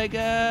hear like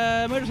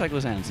motorcycle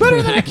sounds?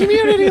 Better than a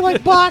community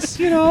like Boss,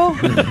 you know.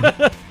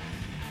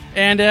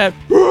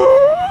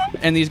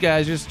 And these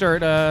guys just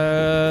start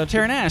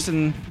tearing ass,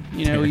 and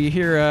you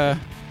hear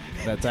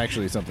That's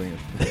actually something.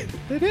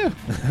 They do.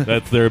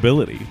 That's their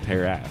ability.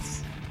 Tear ass.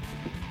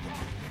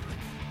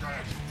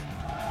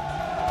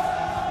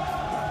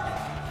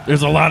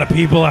 There's a lot of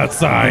people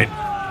outside.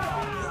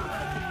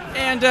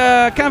 and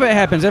combat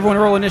happens. Everyone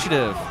roll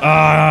initiative.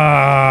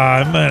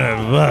 I'm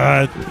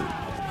gonna.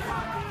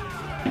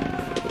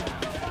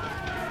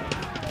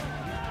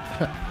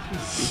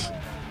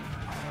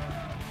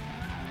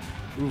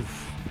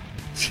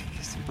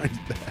 Jeez, mine's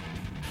bad.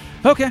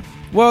 Okay.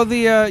 Well,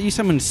 you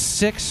summon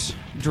 6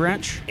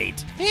 drench.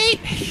 8. Hey.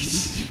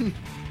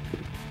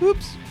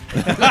 Oops.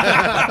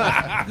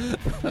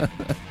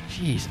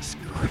 Jesus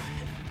Christ.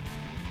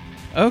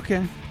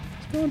 Okay.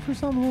 He's going for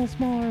something a little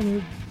smaller.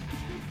 But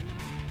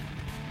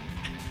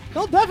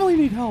they'll definitely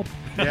need help.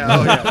 Yeah,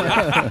 oh,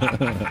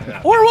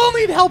 yeah. Or we'll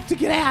need help to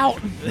get out.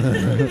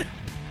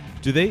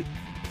 Do they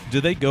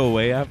go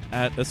away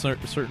at a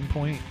certain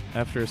point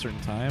after a certain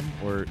time,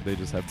 or they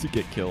just have to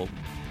get killed?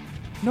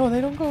 No,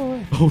 they don't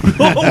go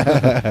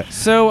away.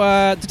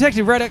 So,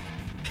 Detective Reddick.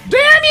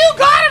 Damn you,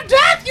 God of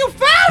Death! You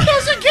found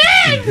us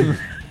again!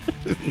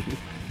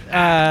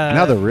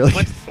 Now they're really.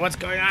 What's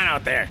going on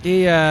out there?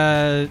 He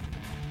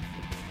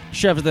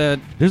shoves the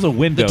There's a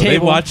window. They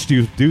table. watched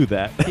you do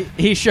that.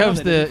 he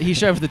shoves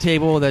the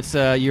table that's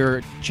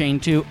you're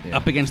chained to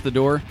up against the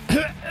door,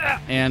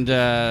 and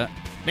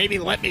Maybe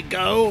let me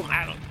go.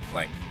 I don't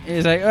like.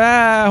 he's like,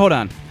 hold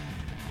on.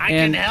 I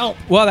can help.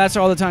 Well, that's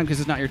all the time because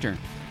it's not your turn.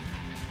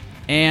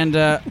 And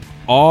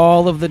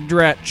all of the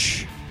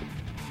Dretch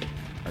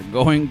are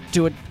going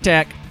to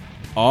attack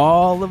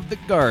all of the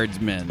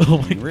guardsmen.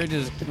 We're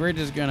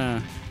just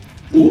gonna.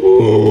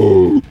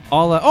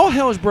 All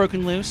hell is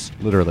broken loose,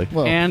 Literally.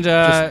 Well, and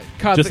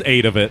caught Just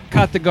 8 of it.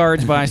 the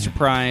guards by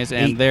surprise,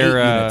 and Eight they're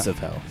minutes of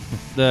hell.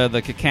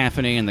 the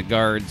cacophony, and the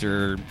guards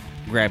are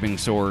grabbing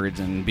swords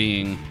and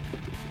being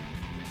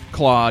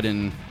clawed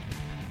and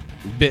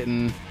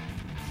bitten,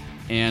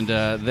 and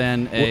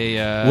then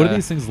What do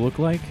these things look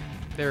like?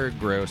 They're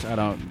gross. I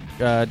don't.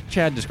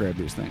 Chad described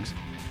these things.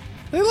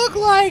 They look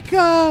like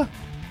a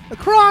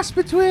cross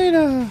between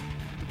a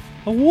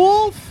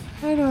wolf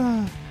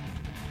and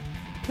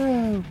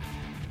a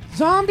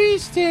zombie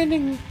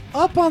standing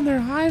up on their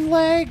hind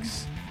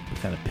legs,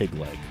 Kind of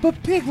pig-like.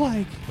 but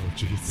pig-like. Oh,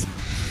 jeez.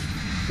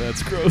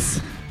 That's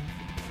gross.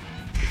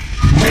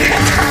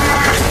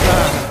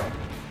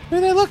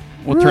 And they look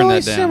We'll turn really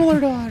that down. similar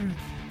to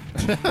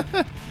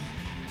ours.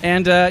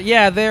 And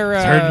they're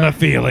It's hurting my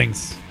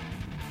feelings.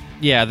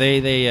 yeah,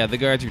 the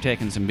guards are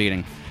taking some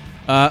beating.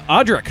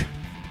 Audric,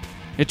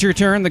 it's your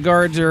turn. The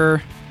guards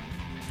are,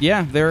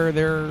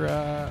 they're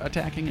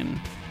attacking and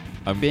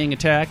I'm being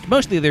attacked.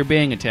 Mostly they're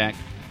being attacked.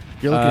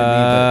 You're looking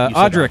at me,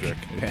 but you said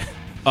Audric.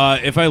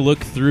 Okay. If I look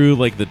through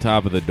like the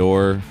top of the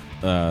door,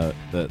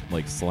 that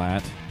like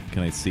slat,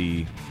 can I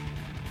see?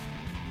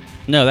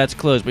 No, that's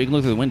closed, but you can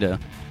look through the window.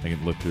 I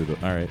can look through the.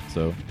 All right,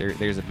 so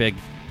There's a big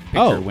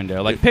picture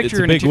window. Like it's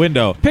a big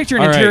window. Picture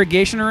an All right.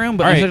 interrogation room,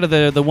 but All right. instead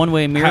of the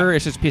one-way mirror,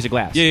 it's just a piece of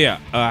glass. Yeah.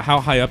 How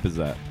high up is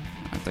that?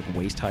 It's like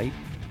waist height.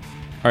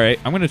 All right,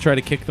 I'm gonna try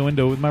to kick the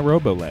window with my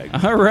robo leg.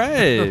 All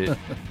right.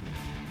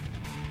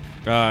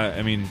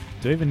 I mean,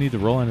 do I even need to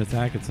roll an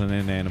attack? It's an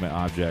inanimate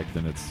object,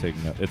 and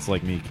it's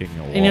like me kicking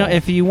a wall. You know,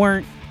 if you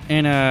weren't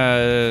in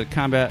a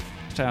combat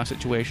style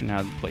situation,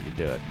 I'd let you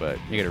do it, but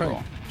you gotta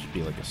roll. Should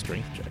be like a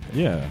strength check.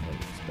 yeah,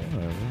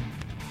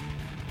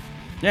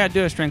 Yeah,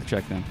 do a strength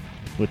check then.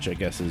 Which I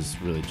guess is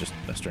really just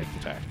a strength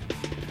attack.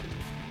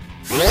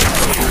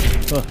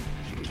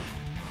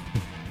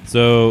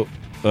 So,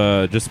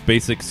 just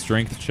basic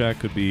strength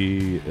check would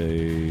be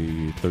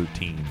a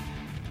 13.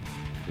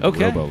 With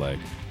Okay. Robo leg.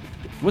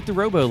 With the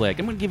robo leg,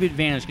 I'm gonna give you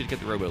advantage because you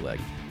get the robo leg.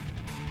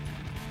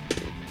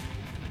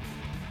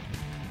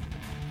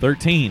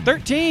 13.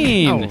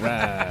 13. All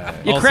right.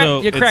 You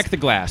Also, crack it's the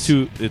glass.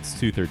 It's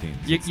 2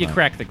 13s. You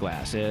crack the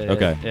glass.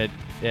 Okay.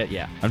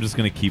 Yeah. I'm just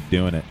gonna keep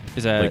doing it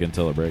Is that like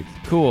until it breaks.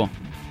 cool?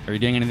 Are you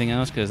doing anything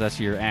else? Because that's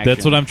your action.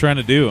 That's what I'm trying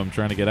to do. I'm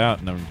trying to get out,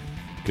 and I'm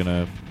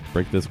gonna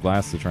break this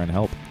glass to try and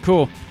help.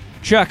 Cool.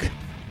 Chuck.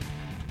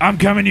 I'm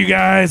coming, you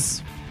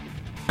guys.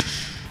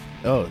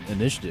 Oh,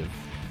 initiative.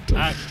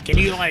 Can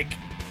you like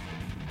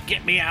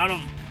get me out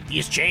of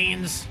these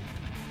chains,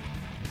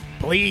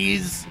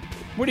 please?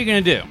 What are you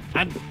gonna do?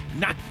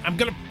 I'm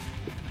gonna.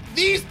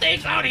 These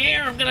things out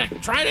here. I'm gonna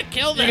try to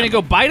kill them. You're gonna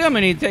go bite him,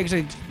 and he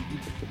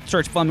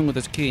starts fumbling with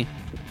his key.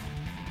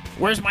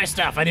 Where's my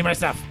stuff? I need my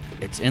stuff.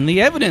 It's in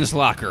the evidence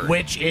locker.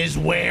 Which is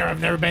where? I've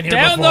never been here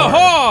Down before. the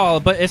hall,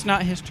 but it's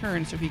not his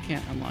turn, so he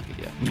can't unlock it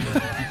yet.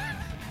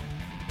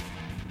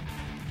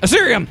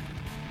 Assyrium.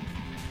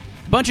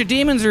 Bunch of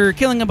demons are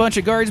killing a bunch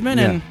of guardsmen,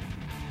 and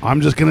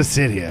I'm just gonna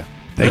sit here.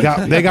 They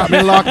got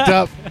me locked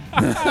up.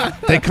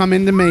 They come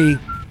into me.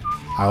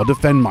 I'll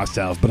defend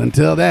myself, but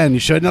until then, you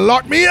shouldn't have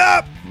locked me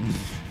up.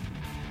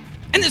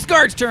 and this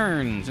guard's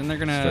turns, and they're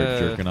gonna Start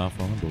jerking off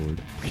on the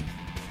board.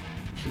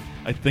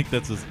 I think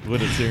that's what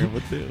a Syrian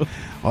would do.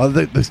 Oh,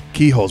 the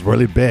keyhole's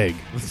really big.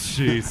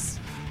 Jeez.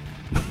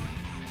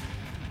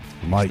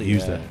 Might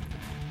use that.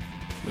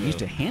 We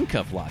used a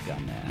handcuff lock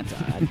on that.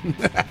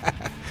 That's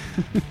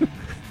odd.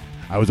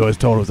 I was always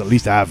told it was at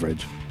least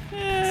average.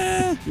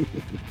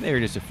 They were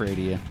just afraid of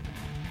you.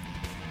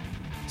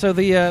 So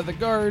the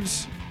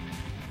guards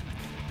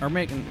are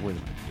making. Where's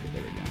my computer?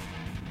 There we go.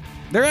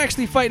 They're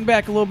actually fighting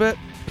back a little bit.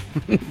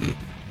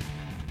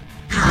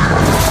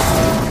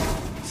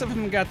 Some of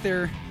them got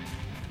their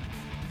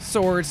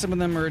swords. Some of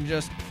them are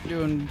just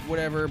doing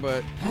whatever.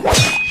 But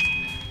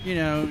you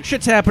know,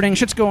 shit's happening.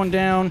 Shit's going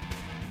down.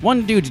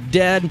 One dude's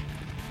dead.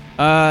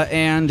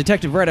 And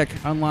Detective Reddick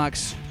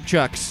unlocks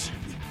Chuck's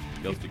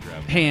Guilty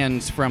grab.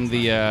 hands from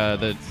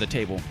the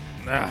table.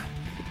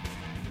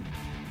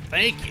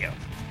 Thank you.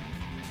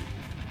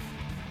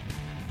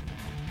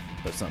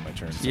 But it's not my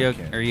turn. So You, I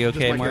can't. are you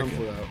okay, Just my Mark? gun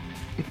flew out.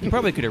 You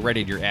probably could have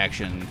readied your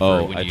action for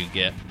Oh, when you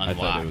get I unlocked.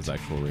 thought it was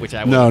actual rage. Which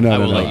I will, No, I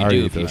will no, let I you already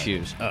do if did you that.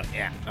 choose. Oh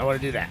yeah, I want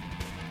to do that.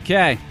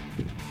 Okay.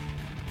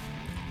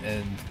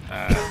 And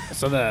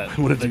so the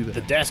wanna do that.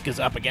 the desk is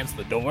up against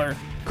the door,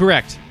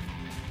 Correct.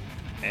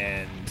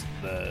 and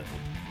the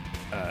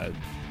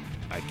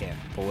I can't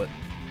pull it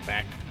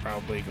back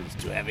probably because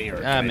it's too heavy. Or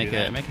can I Make do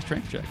that? a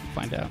strength check.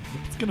 Find out.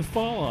 It's gonna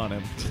fall on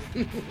him.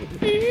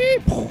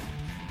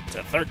 It's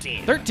a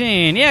 13.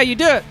 13. Yeah, you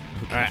do it.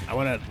 All right, I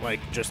want to like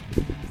just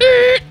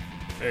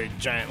very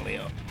gently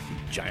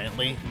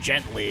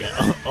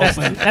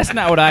open That's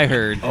not what I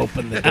heard.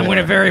 open the door. I'm going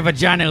to very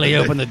vaginally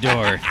open the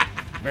door.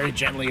 very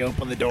gently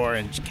open the door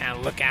and just kind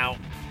of look out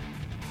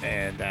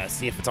and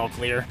see if it's all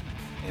clear,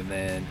 and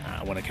then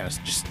I want to kind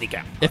of just sneak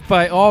out. If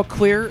by all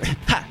clear,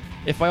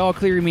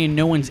 you mean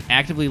no one's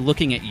actively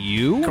looking at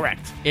you,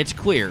 Correct. it's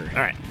clear.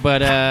 All right.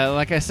 But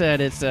like I said,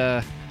 it's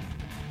a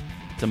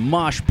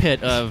mosh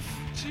pit of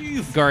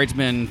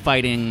guardsmen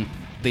fighting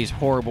these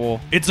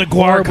horrible. It's a Guar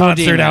Horrible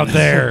concert out demons.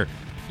 there.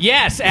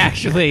 Yes,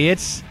 actually,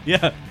 it's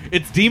Yeah,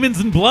 it's demons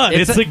and blood.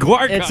 It's a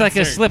Guar concert. It's like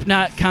a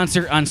Slipknot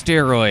concert on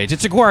steroids.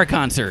 It's a Guar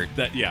concert.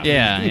 Yeah.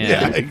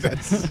 Yeah.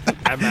 That's,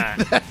 I'm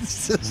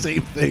that's the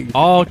same thing.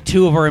 All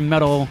two of our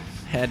metal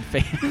head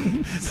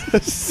fans.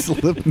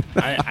 Slip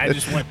I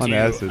just want on to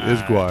acid.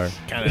 It's Guar.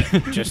 kind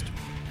of just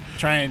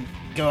try and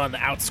go on the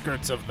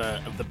outskirts of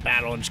the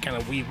battle and just kind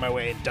of weave my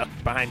way and duck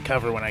behind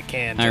cover when I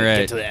can to All right.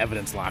 get to the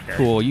evidence locker.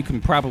 Cool. You can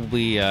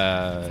probably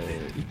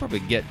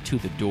get to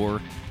the door,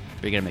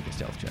 but you gotta make a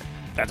stealth check.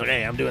 That's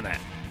okay. I'm doing that.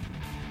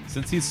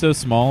 Since he's so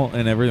small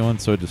and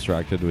everyone's so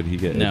distracted, would he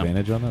get No.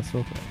 advantage on that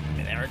stuff? I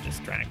mean, they are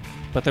distracted.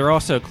 But they're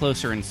also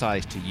closer in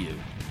size to you.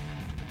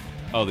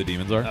 Oh, the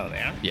demons are? Oh, they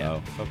are? Yeah.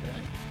 Oh, okay.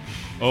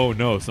 Oh,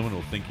 no. Someone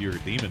will think you're a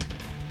demon.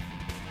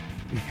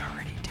 They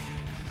already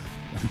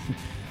did.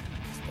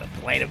 It's the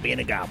plane of being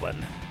a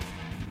goblin.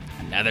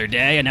 Another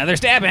day, another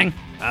stabbing.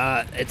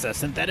 It's a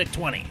synthetic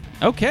 20.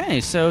 Okay,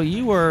 so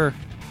you were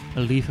a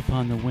leaf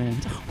upon the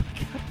wind. Oh my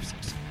god, I'm so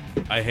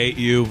sorry. I hate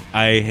you.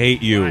 I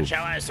hate you. Watch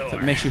how I soar. If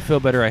it makes you feel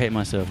better, I hate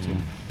myself too.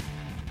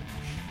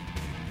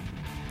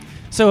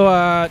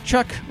 So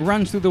Chuck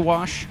runs through the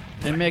wash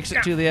and makes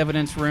it to the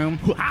evidence room.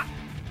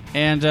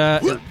 And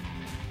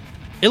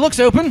it looks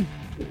open.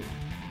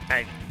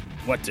 I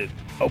want to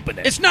open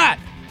it. It's not.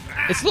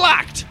 It's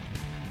locked.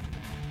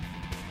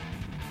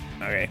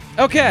 Okay.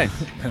 Okay.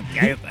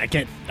 I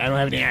can't. I don't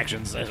have any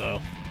actions,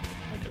 so.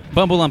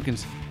 Bumble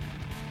Lumpkins.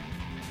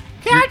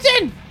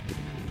 Captain!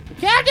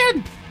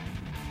 Captain!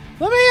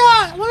 Let me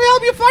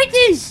help you fight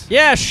these!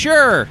 Yeah,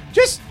 sure.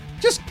 Just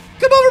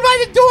come over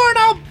by the door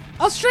and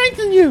I'll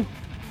strengthen you.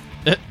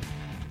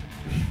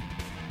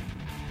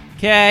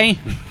 Okay.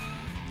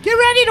 Get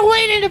ready to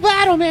wade into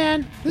battle,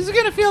 man. This is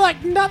gonna feel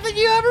like nothing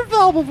you ever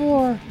felt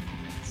before.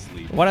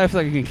 Why do I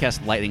feel like you can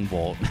cast Lightning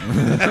Bolt?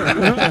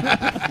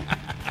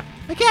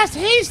 I cast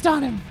haste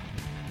on him.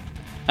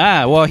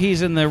 Well,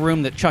 he's in the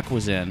room that Chuck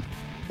was in.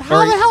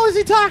 How the hell is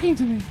he talking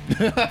to me?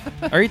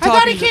 Are you I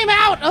thought he talking? came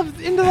out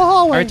into the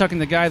hallway. Are you talking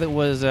to the guy that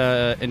was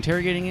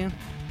interrogating you?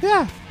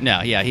 Yeah,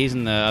 No, yeah, he's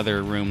in the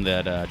other room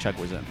that Chuck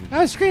was in. I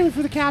was screaming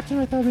for the captain.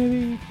 I thought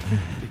maybe.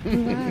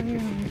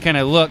 He kind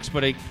of looks,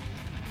 but he.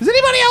 Is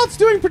anybody else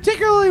doing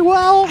particularly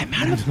well I'm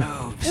out of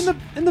moves.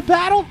 in the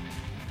battle?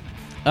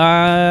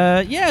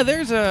 Yeah,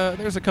 there's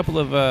a couple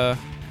of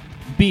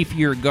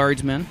beefier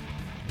guardsmen.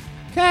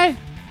 Okay,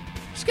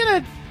 just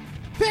gonna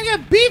pick a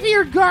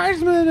beefier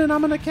guardsman and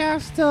I'm gonna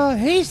cast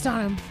haste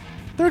on him,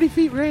 30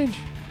 feet range.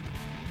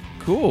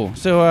 Cool.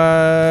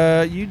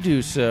 So you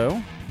do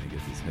so. He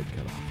gets his head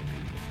cut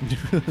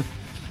off.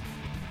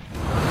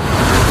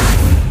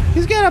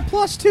 He's got a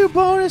 +2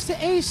 bonus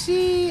to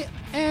AC,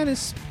 and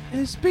his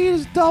speed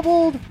is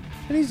doubled,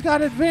 and he's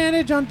got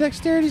advantage on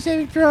dexterity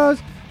saving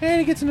throws, and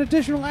he gets an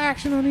additional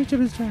action on each of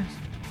his turns.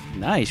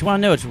 Nice. You want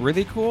to know what's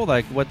really cool?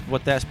 Like what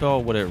that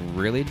spell, what it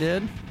really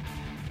did?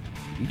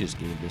 You just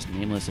gave this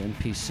nameless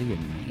NPC a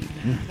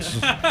name.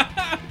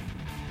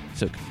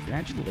 So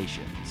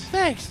congratulations.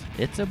 Thanks.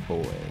 It's a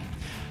boy.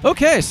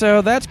 Okay,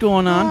 so that's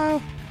going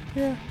on.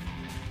 Yeah.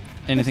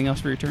 Anything else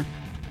for your turn?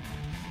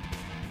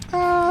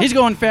 Uh, He's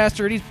going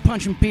faster. And he's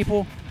punching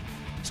people,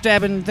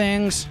 stabbing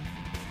things,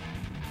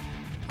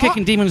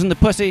 kicking demons in the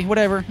pussy,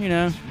 whatever, you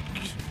know.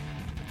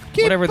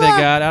 keep, Whatever they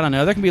got. I don't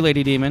know. There can be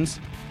lady demons.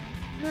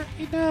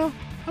 No,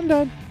 I'm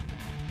done.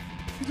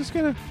 I'm just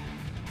gonna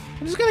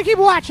keep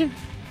watching.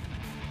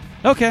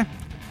 Okay.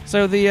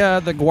 So the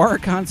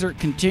Guar concert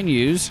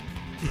continues.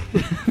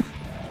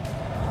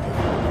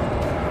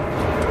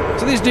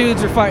 So these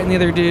dudes are fighting the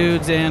other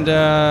dudes, and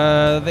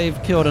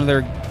they've killed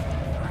another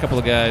couple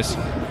of guys.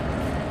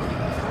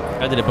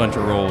 I did a bunch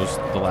of rolls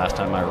the last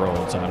time I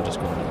rolled, so I'm just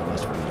going to the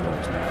list for the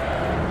rolls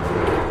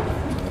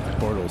now. The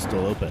portal's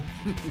still open.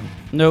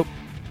 Nope.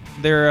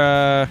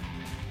 They're,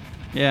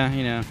 yeah,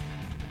 you know.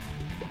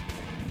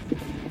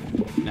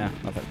 Nah,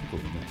 not that cool.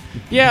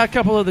 Yeah, a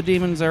couple of the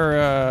demons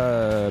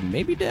are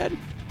maybe dead.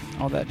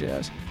 All that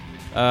jazz.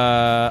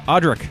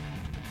 Audric.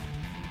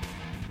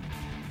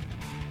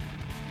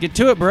 Get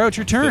to it, bro. It's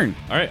your turn.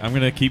 All right, I'm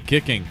gonna keep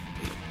kicking.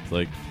 It's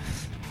like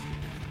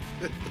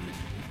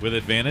with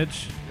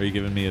advantage. Are you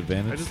giving me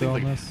advantage I just still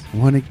think, on like, this?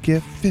 Want to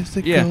get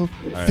physical? Yeah. All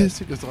right.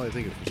 Physical. That's all I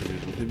think of for some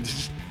reason.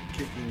 Just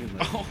kicking and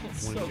like, Oh, wanting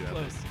so to get out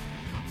close.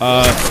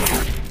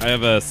 there. I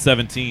have a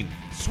 17.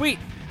 Sweet.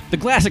 The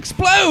glass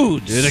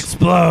explodes. It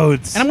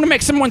explodes. And I'm going to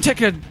make someone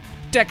take a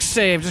dex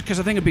save just because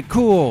I think it'd be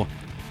cool.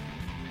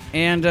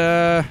 And,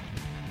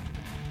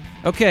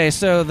 okay,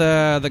 so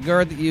the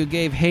guard that you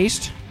gave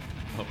haste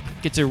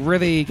gets a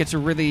really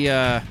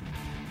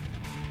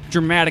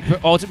dramatic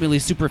but ultimately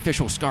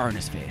superficial scar on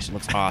his face. It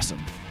looks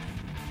awesome.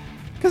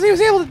 Because he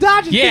was able to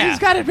dodge it. 'Cause Yeah. he's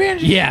got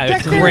advantage. Yeah,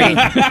 it's Dexterity.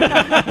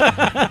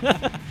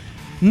 great.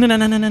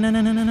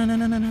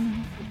 No.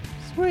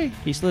 Sweet.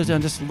 He slows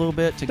down just a little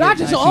bit to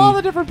Dodges get nice all and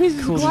the different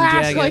pieces cool of and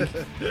glass, jagged.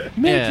 like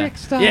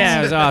Matrix style. Yeah,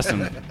 it was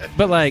awesome.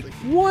 But like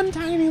One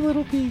tiny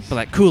little piece.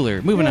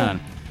 cooler. Moving Yeah. on.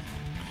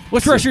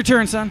 What's the rest of your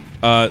turn, son?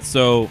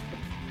 So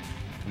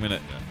I'm gonna.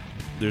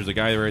 There's a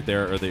guy right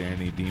there. Are there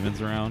any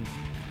demons around?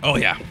 Oh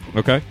yeah.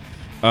 Okay.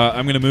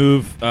 I'm gonna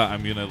move.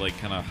 I'm gonna like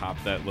kind of hop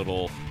that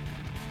little,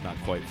 not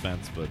quite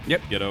fence, but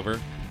Yep. get over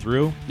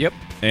through. Yep.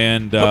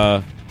 And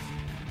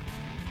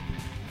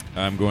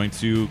I'm going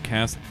to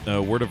cast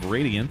Word of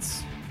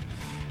Radiance,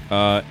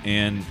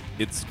 and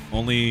it's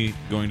only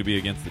going to be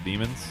against the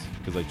demons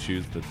because I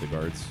choose that the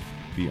guards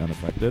be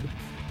unaffected.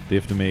 They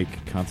have to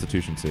make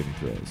Constitution saving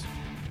throws.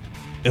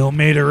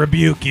 Ilmater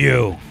rebuke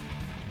you.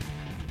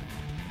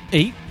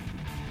 8.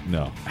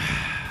 No.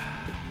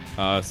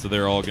 So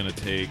they're all going to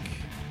take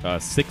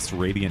 6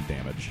 radiant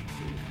damage.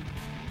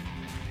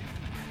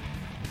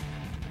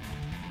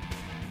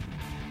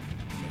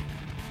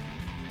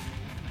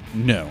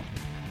 No.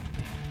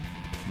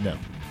 No.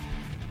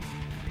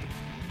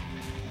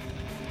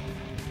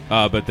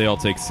 But they all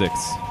take 6.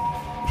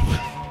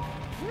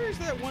 Where's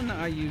that one that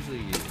I usually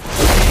use?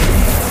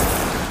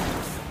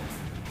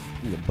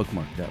 I need to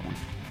bookmark that one.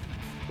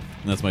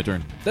 And that's my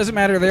turn. Doesn't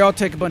matter. They all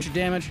take a bunch of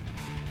damage.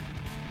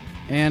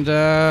 And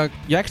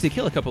you actually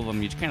kill a couple of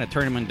them. You just kind of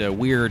turn them into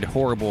weird,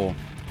 horrible,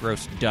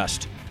 gross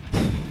dust.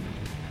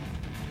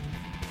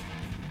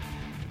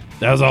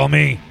 That was all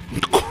me.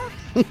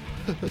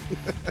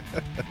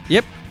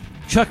 Yep.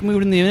 Chuck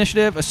moved in the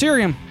initiative.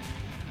 Assyrium.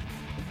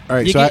 All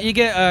right, You so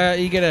get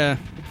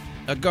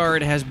a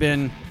guard has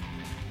been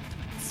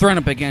thrown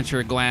up against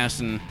your glass,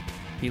 and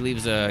he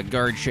leaves a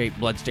guard-shaped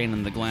bloodstain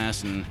in the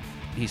glass, and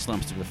he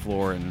slumps to the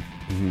floor, and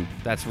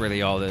that's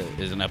really all that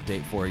is an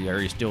update for you. Are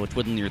you still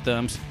twiddling your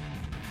thumbs?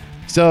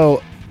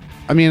 So,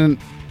 I mean,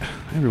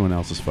 everyone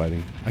else is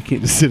fighting. I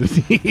can't just sit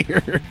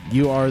here.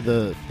 You are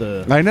the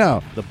I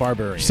know. the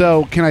barbarian.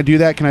 So, can I do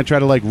that? Can I try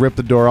to like rip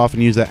the door off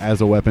and use that as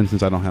a weapon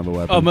since I don't have a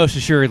weapon? Oh, most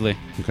assuredly.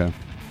 Okay.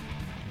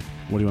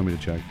 What do you want me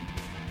to check?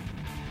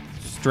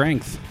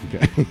 Strength.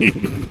 Okay.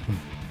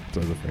 So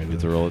I was afraid Get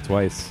of to it. roll it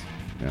twice.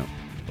 Yeah.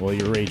 well,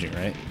 you're raging,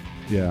 right?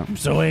 Yeah. I'm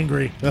so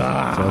angry. So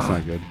that's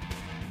not good.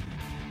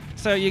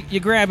 So you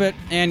grab it,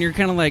 and you're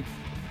kind of like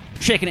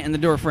shaking it in the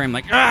door frame,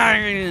 like, ah!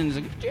 And it's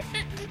like,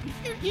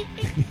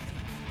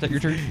 is that your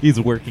turn? He's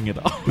working it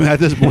off. At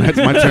this point, that's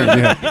my turn.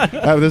 Yeah.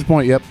 At this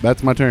point, yep,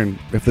 that's my turn.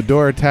 If the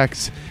door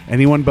attacks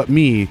anyone but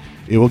me,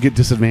 it will get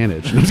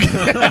disadvantage.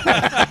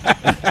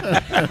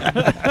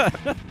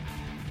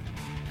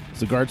 It's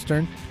the guard's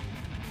turn.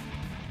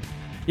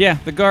 Yeah,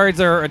 the guards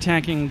are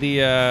attacking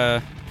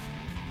the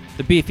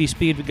beefy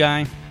speed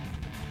guy.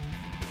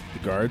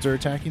 The guards are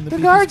attacking The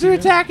guards are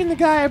attacking the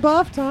guy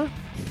above, huh?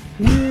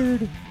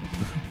 Weird.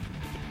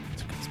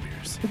 It's a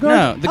conspiracy. The No,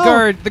 guards- the oh,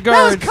 guard. The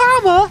That was guards.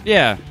 Karma,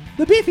 Yeah,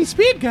 the beefy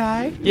speed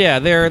guy. yeah.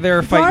 They're The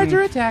guards fighting.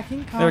 are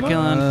attacking Karma. They're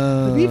killing.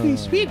 the beefy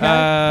speed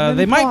guy. and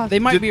They then might. Claws. They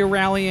might Did- be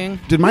rallying.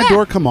 Did my Yeah.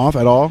 door come off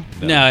at all?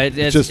 No,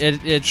 it's Just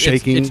it's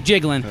shaking? It's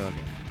jiggling. Okay.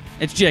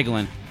 It's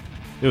jiggling.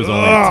 It was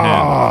only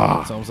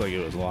a It's almost like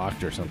it was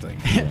locked or something.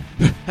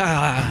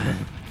 Ah.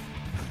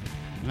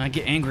 When I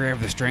get angry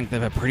over the strength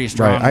of a pretty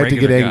strong. Right, I have to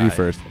get regular angry guy.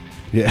 first.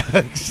 Yeah,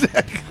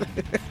 exactly.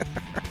 The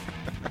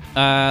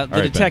right,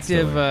 Ben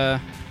detective Stiller.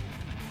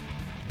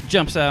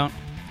 jumps out,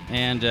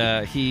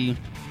 and he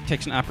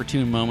takes an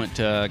opportune moment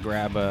to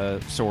grab a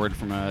sword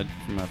from a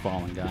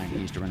fallen guy, and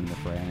he's to run in the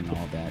fray and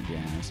all that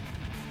jazz.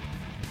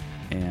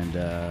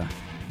 And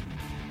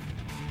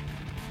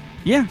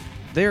yeah,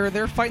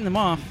 they're fighting them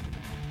off.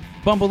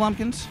 Bumble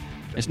Lumpkins,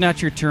 it's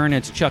not your turn.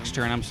 It's Chuck's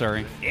turn. I'm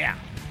sorry. Yeah.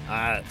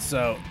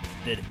 So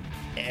did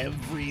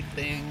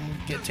everything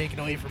get taken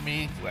away from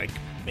me? Like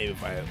maybe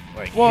if I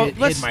Well, hid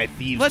let's- my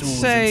thieves' let's tools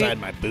say-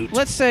 inside my boot.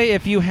 Let's say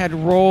if you had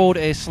rolled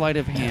a sleight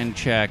of hand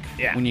check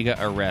Yeah. when you got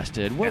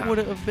arrested, what Yeah. would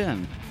it have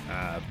been?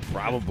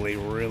 Probably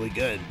really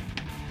good.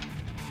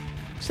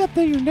 Except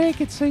that you're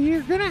naked, so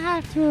you're gonna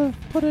have to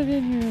put it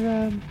in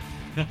your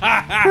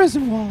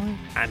prison wallet.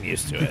 I'm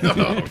used to it.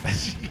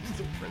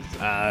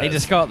 They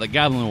just call it the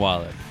Goblin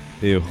Wallet.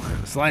 Ew.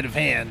 Sleight of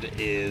hand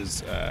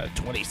is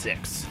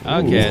 26.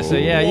 Okay, so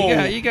yeah,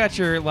 Whoa. you got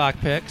your lock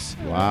picks.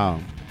 Wow.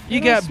 You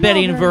They don't got smell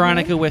Betty and very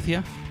Veronica with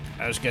you.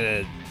 I was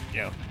gonna,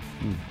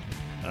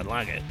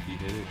 unlock it. You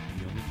hit it.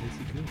 You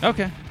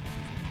Okay.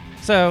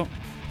 So,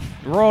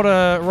 roll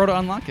to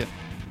unlock it.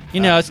 You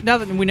know, it's now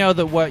that we know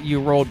that what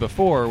you rolled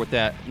before with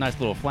that nice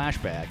little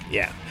flashback.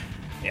 Yeah.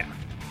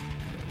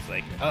 It's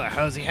like, oh,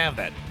 how does he have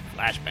that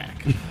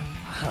flashback?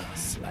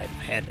 Sleight of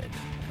handed.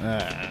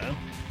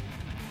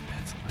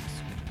 That's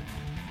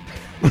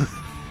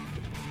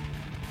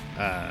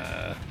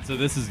So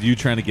this is you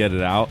trying to get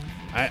it out.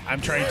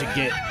 I'm trying to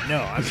get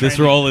This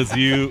roll is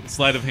you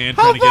sleight of hand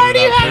How trying to far get do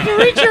it you out. have to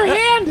reach your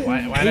hand?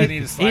 Why do I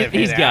need a sleight of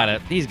hand? He's got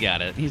it. He's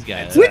got it.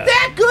 With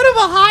that good of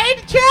a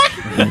hide check?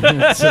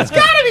 It's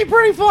got to be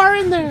pretty far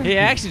in there. He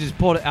actually just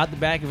pulled it out the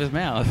back of his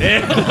mouth.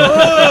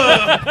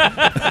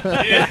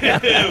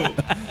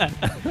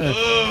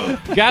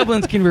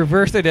 Goblins can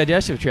reverse their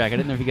digestive tract. I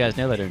didn't know if you guys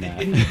know that or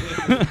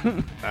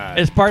not.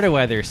 It's part of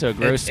why they're so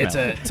gross. It's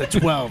a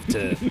 12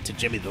 to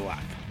Jimmy the Lock.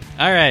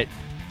 All right.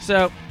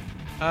 So,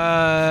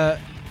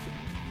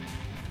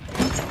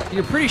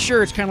 you're pretty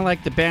sure it's kind of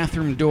like the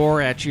bathroom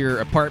door at your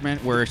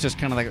apartment where it's just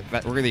kind of like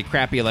that really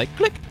crappy, like,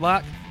 click,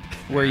 lock,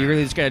 where you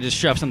really just got to just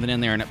shove something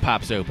in there and it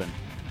pops open.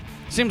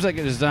 Seems like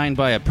it's designed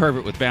by a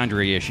pervert with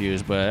boundary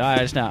issues,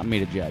 but it's not me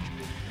to judge.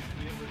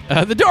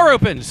 The door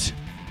opens.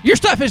 Your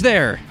stuff is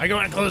there. I go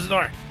in and close the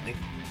door. I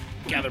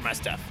gather my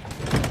stuff.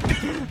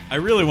 I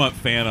really want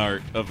fan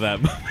art of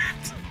that moment.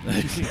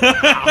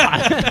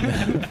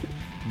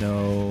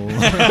 No.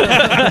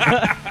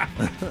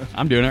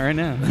 I'm doing it right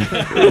now.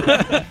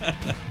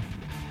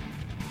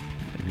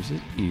 There's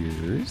his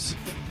ears.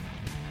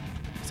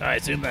 So I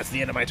assume that's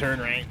the end of my turn,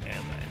 right?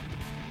 And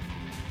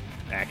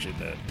actually,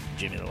 the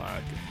Jimmy the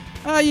Lock.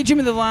 You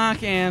Jimmy the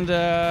Lock, and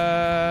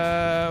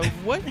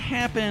what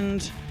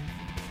happened?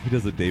 He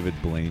does a David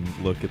Blaine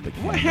look at the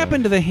camera. What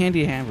happened to the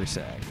handy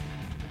haversack?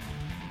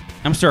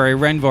 I'm sorry,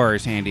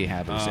 Renvar's handy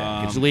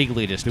haversack. It's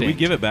legally Did distinct. we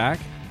give it back?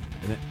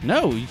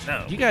 No,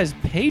 No. you guys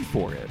paid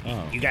for it.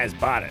 Oh. You guys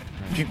bought it.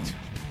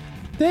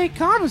 They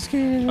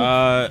confiscated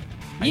it.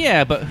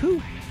 Yeah, but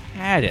who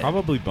had it?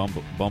 Probably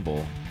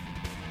Bumble.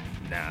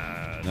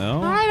 Nah.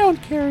 No? I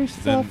don't carry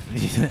stuff.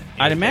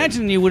 I'd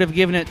imagine you would have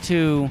given it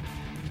to.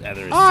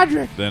 Others.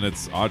 Audric, Then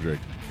it's Audric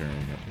carrying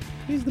it.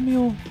 he's the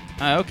mule.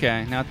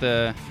 Okay, not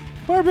the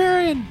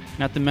Barbarian.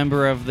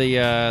 member of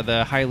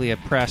the highly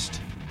oppressed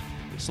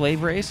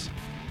slave race.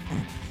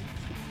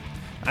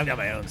 I've got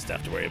my own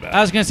stuff to worry about. I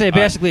was gonna say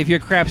basically, if your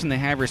crap's in the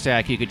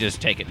haversack, you could just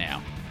take it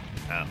now.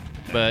 Oh.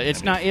 But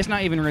it's not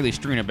even really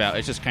strewn about.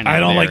 It's just kind of. I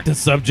don't there. like to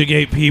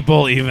subjugate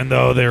people, even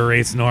though their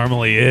race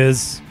normally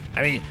is.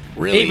 I mean,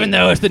 really. Even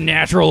though it's the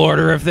natural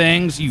order of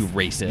things, you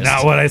racist.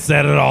 Not what I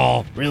said at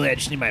all. Really, I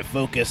just need my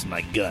focus and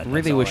my gun.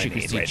 Really That's all wish I you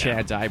could need see right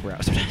Chad's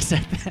eyebrows when I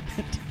said that.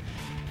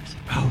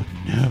 Oh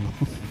no,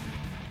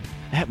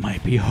 that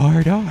might be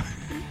hard R.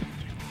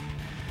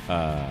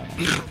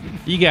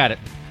 You got it.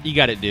 You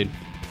got it, dude.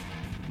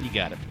 You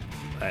got it.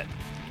 Now. Right.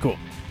 Cool.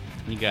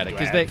 You got it. Do I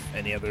Because they. have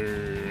any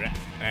other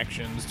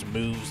actions to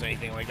moves,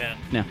 anything like that?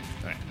 No. All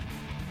right.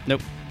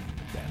 Nope.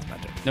 That's my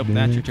turn. Nope.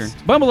 That's your turn.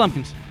 Bumble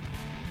Lumpkins.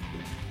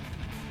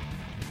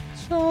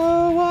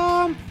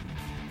 So,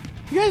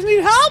 you guys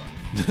need help?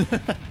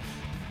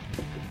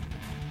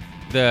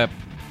 The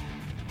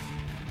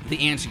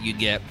answer you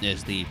get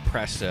is the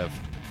press of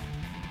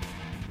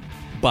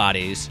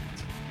bodies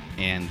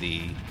and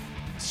the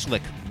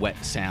slick,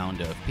 wet sound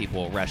of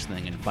people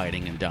wrestling and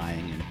fighting and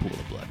dying in a pool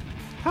of blood.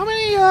 How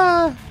many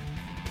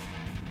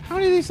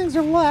of these things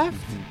are left?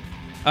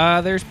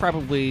 There's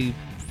probably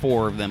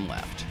 4 of them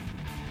left.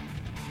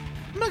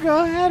 I'm gonna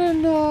go ahead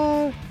and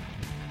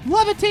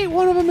levitate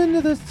one of them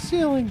into the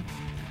ceiling.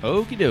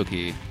 Okie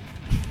dokie.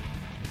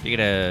 You get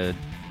a.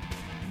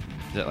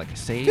 Is that like a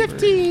save? or-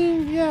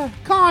 15, yeah,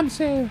 con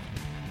save.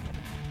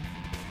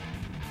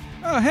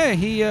 Oh, hey,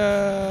 he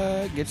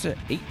gets a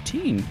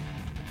 18.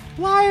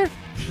 Liar.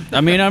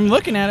 I mean, I'm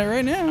looking at it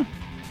right now.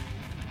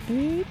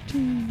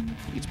 18.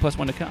 He gets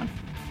 +1 to con.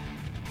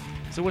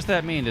 So what's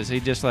that mean? Does he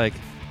just like,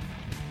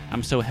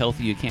 I'm so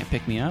healthy you can't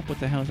pick me up? What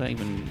the hell is that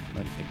even,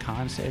 like a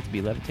con save to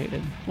be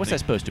levitated? What's that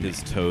supposed to be?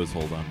 His toes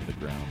hold on to the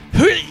ground.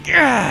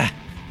 I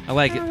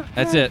like it.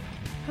 That's it.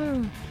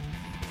 Oh.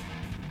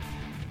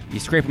 You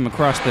scrape him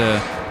across the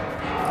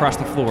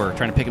floor,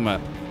 trying to pick him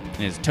up, and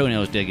his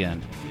toenails dig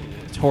in.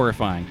 It's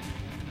horrifying.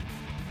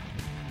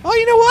 Oh,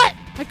 you know what?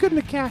 I couldn't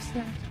have cast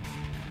that.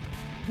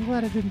 I'm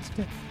glad it didn't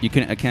stick. You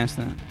couldn't cast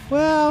that?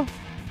 Well,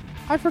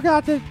 I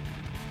forgot that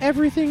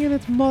everything in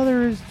its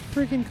mother is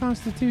freaking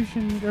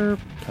constitution or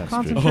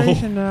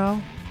concentration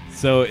now.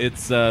 So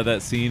it's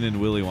that scene in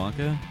Willy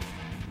Wonka?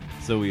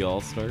 So we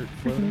all start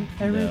floating?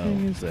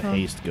 Everything No, is the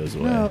haste goes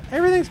away. No,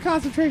 everything's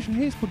concentration.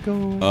 Haste would go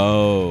away.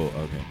 Oh,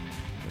 okay.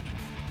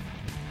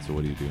 Gotcha. So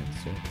what do you do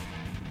instead?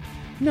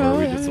 no, or are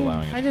we I just mean,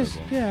 allowing it I to just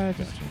fizzle? yeah, I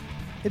just Gotcha.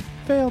 it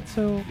failed,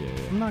 so Yeah,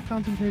 yeah. I'm not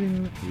concentrating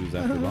on it. Who's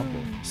after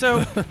Bumble?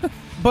 So,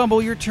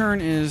 Bumble, your turn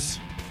is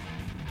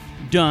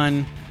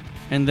done,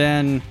 and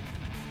then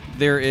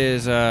there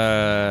is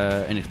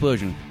an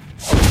explosion.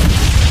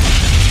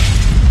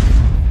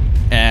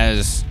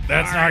 As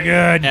That's not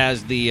good.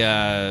 as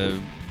the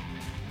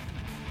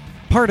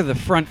part of the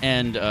front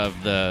end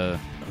of the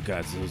Oh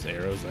god, so those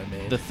arrows I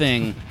made.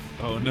 thing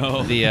Oh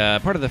no. The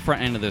part of the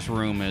front end of this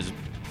room is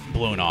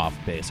blown off,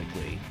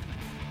 basically,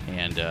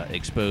 and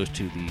exposed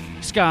to the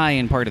sky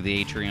and part of the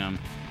atrium.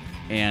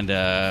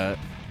 And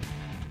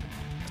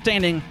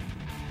standing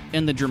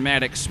in the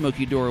dramatic,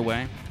 smoky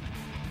doorway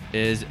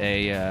is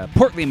a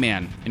portly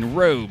man in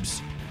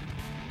robes.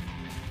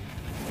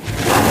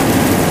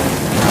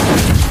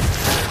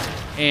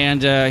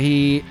 And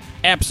he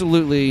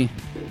absolutely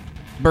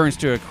burns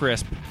to a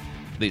crisp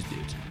these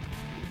dudes.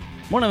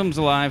 One of them's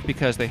alive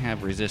because they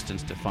have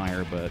resistance to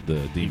fire, but The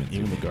demons.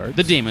 Even the guards.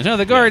 the demons. No,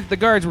 the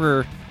guards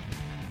were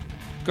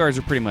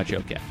pretty much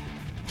okay.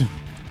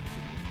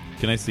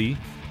 Can I see?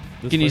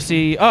 This Can you person?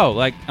 see? Oh,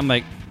 like I'm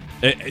like,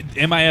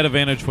 Am I at a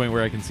vantage point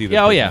where I can see this?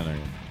 Yeah, oh, person yeah. in there?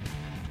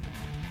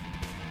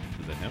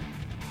 Is it him?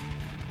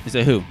 is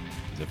it who?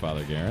 Is it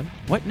Father Garen?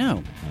 What?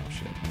 No. Oh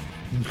shit.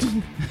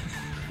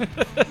 I'm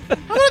gonna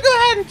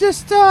go ahead and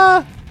just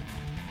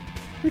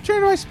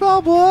return to my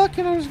spell book,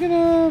 and I'm just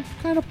gonna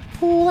kind of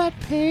pull that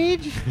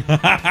page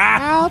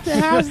out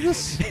that has the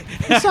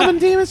summon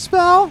demon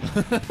spell,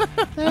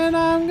 and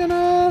I'm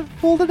gonna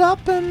fold it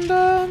up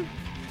and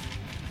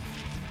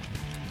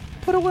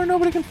put it where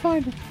nobody can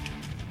find it.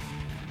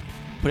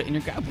 Put it in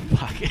your goblin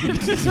pocket.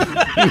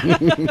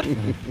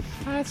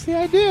 That's the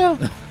idea.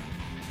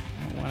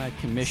 I want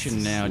to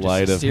commission now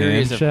Sleight just a of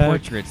series hand of check.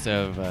 portraits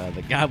of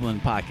the goblin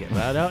pocket.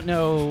 But I don't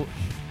know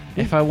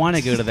if I want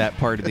to go to that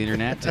part of the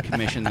internet to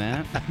commission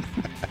that.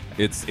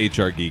 It's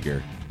H.R.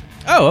 Giger.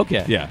 Oh,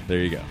 okay. Yeah, there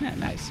you go. Yeah,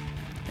 nice.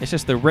 It's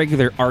just the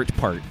regular art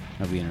part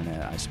of the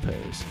internet, I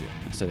suppose,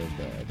 instead of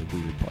the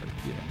weird part.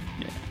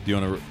 Yeah. Do you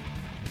want to?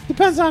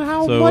 Depends on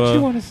how So, much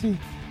you want to see.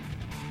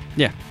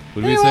 Yeah.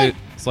 Would we Anyway. say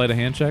sleight of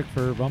hand check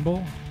for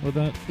Bumble with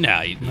that?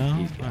 No,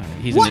 No?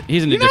 he's What?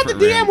 he's in a You're not the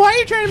different DM. room. Why are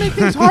you trying to make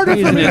things harder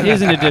He's for in, me?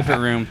 he's in a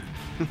different room.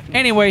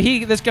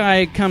 Anyway, this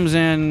guy comes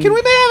in. Can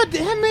we have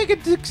him make a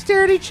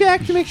dexterity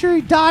check to make sure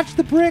he dodged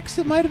the bricks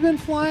that might have been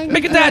flying?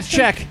 Make a dodge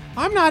check.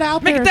 I'm not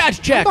out Make a there.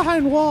 dodge check. I'm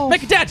behind walls.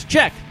 Make a dodge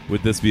check.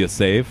 Would this be a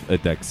save? A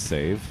dex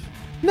save?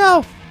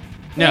 No.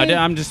 No, Hey,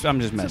 I'm just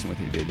messing with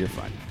you, dude. You're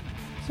fine.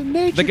 it's a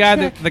nature The guy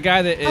check.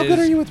 that How good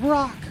are is you with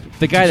rock?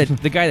 the guy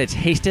that's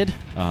hasted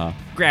Uh huh.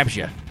 grabs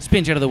you,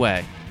 spins you out of the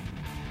way.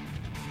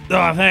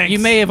 Oh, thanks. You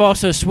may have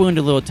also swooned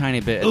a little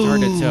tiny bit. It's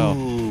hard to tell.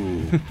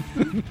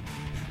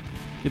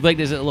 Your leg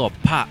does a little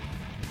pop.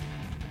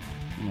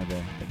 You know,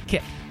 the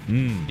kick.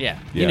 Mm. Yeah.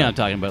 Yeah. You know what I'm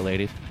talking about,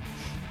 ladies.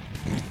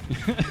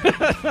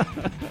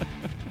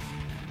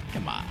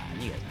 Come on.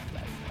 You guys know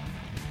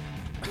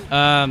what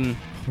I'm talking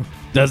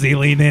about. Does he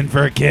lean in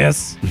for a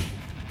kiss?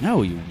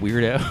 No, you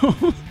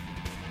weirdo.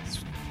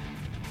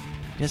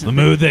 The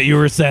mood that you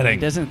were setting.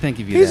 Doesn't think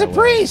of you He's a that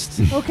way. priest,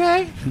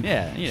 okay?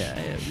 Yeah.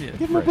 Give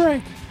him a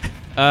break.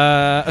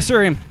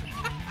 Asurium,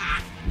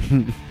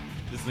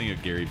 Just think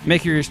of Gary.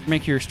 make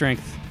your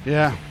strength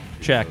Yeah.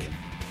 check.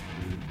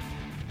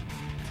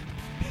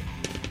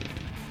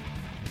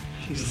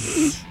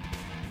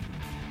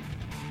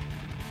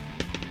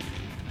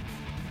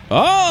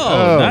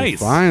 Oh, nice.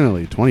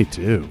 Finally,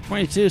 22.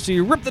 22. So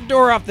you rip the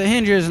door off the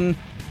hinges and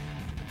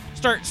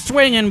start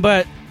swinging,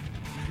 but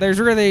there's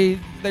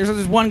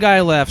just one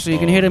guy left, so you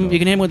can hit him. no. You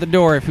can hit him with the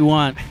door if you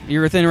want.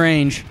 You're within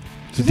range.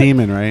 It's a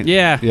demon, right?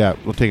 Yeah. Yeah,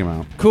 we'll take him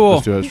out. Cool.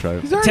 Let's do it. Let's try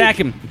it. He's already, Attack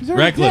him. He's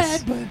already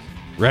Reckless. dead,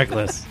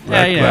 Reckless.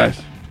 Yeah, yeah.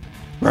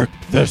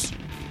 This.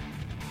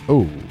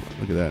 Oh,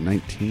 look at that.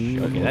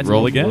 19. Okay, that's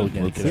Roll a- again. roll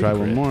again. Let's Get see. Try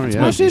one more. That's,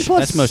 Yeah. most, 19 plus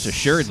that's most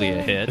assuredly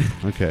a hit.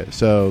 Okay,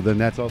 so then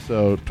that's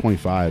also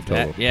 25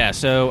 total. Yeah.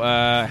 So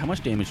how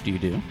much damage do you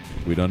do?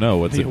 We don't know.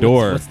 What's Hey, a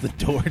door? What's the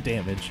door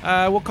damage?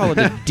 We'll call it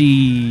a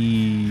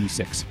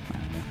D6. I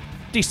don't know.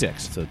 D6.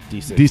 So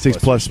D6.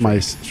 D6 plus your my.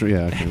 strength.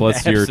 Yeah, okay.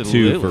 Plus your 2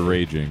 Absolutely. for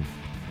raging.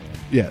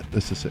 Yeah,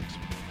 that's a 6.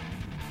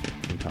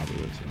 On top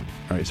of it. So.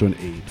 All right, so an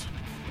 8.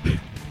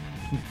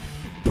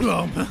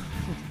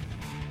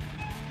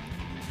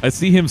 I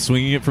see him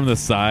swinging it from the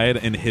side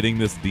and hitting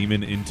this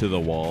demon into the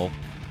wall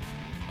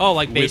Oh,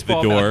 like with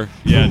baseball. the door.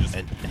 Yeah, just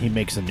And he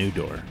makes a new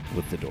door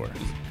with the door.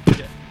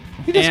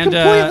 He just And,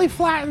 completely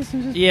flattens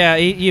and just. Yeah,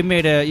 you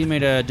made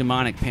a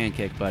demonic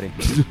pancake, buddy.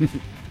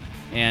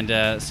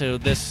 And so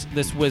this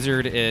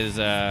wizard is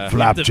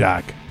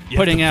Flapjack. You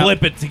Putting have to out-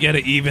 flip it to get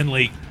it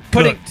evenly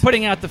putting cooked.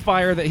 out the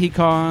fire that he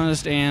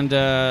caused, and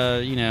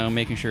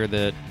making sure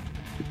that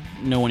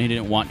no one who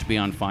didn't want to be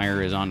on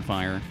fire is on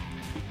fire.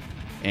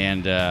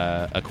 And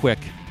a quick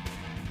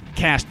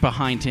cast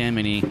behind him,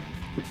 and he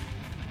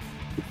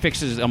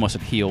fixes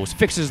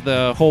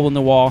the hole in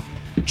the wall.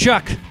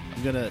 Chuck.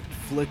 I'm gonna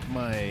flick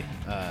my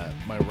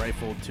my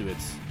rifle to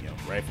its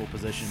rifle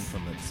position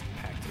from its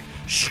pack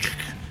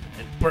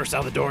and burst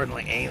out the door and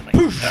aim.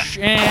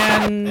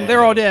 And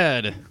they're all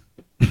dead.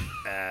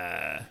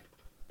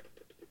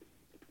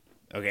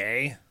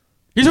 Okay.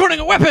 He's holding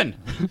a weapon.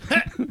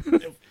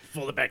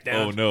 Fold it back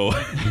down. oh no,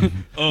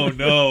 oh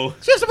no!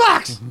 It's just a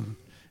box!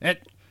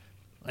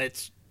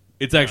 It's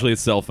It's actually a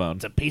cell phone.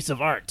 a piece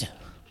of art.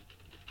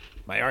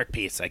 My art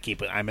piece. I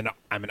keep it. I'm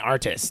an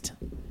artist.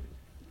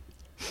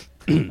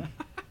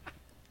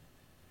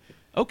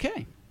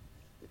 Okay.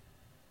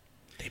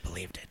 They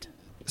believed it.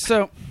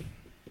 So,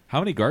 How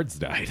many guards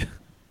died?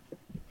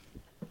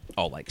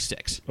 Oh, like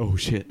 6. Oh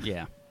shit!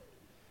 Yeah.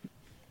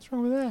 What's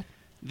wrong with that?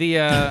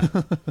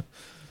 The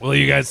Well,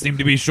 you guys seem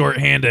to be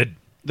short-handed.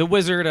 the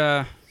wizard.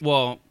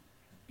 Well,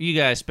 you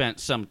guys spent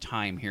some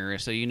time here,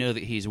 so you know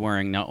that he's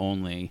wearing not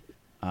only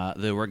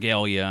the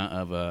regalia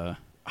of a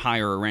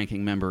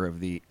higher-ranking member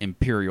of the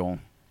Imperial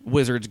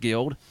Wizards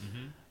Guild,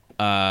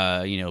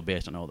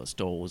 based on all the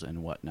stoles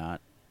and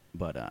whatnot,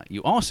 but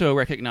you also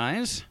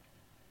recognize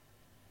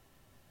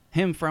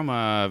him from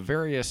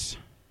various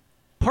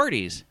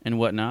parties and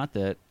whatnot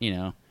that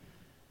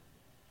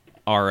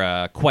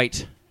are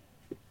quite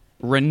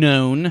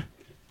renowned.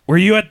 Were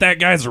you at that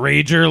guy's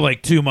rager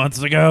like 2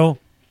 months ago?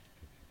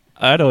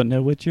 I don't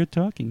know what you're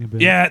talking about.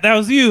 Yeah, that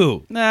was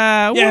you.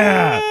 Nah.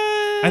 Yeah.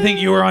 What? I think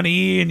you were on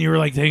E and you were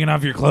like taking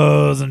off your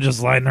clothes and just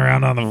sliding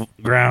around on the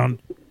ground.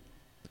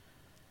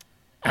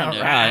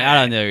 I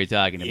don't know what you're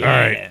talking about. All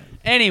right.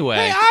 Anyway.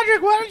 Hey,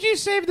 Audric, why don't you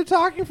save the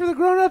talking for the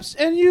grown-ups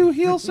and you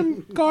heal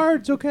some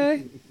guards,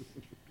 okay?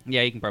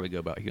 Yeah, you can probably go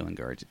about healing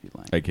guards if you'd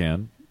like. I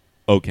can.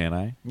 Oh, can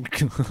I?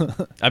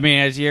 I mean,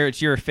 it's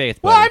your faith.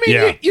 Well, I buddy.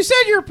 mean, Yeah. you said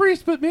you're a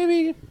priest, but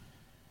maybe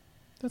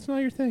that's not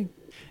your thing.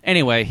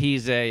 Anyway,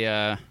 he's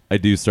a I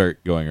do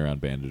start going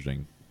around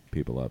bandaging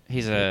people up.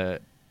 he's a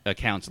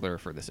counselor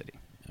for the city.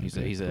 He's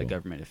Okay, a cool.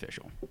 government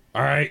official.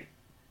 All right.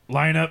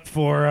 Line up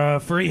for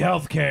free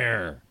health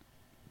care.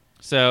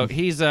 So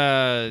he's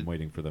I'm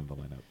waiting for them to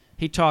line up.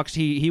 he talks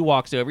he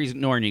walks over. He's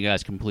ignoring you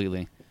guys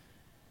completely,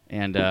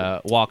 and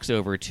walks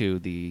over to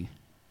the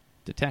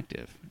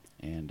detective.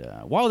 And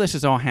while this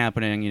is all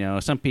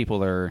happening, some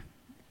people are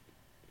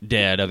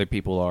dead. Other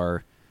people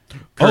are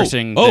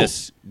cursing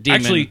this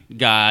demon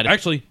god.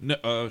 Actually, no.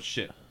 Oh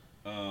shit.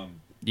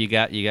 You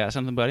got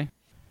something, buddy?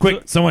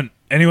 Quick,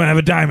 anyone have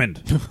a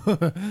diamond?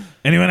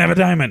 Anyone have a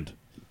diamond?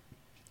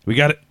 We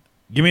got it.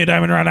 Give me a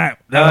diamond right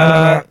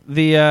now.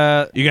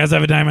 You guys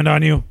have a diamond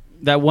on you?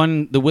 The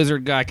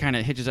wizard guy kind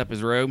of hitches up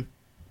his robe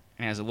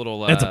and has a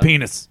little. That's a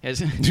penis. He's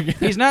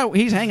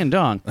hanging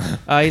dong.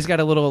 He's got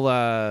a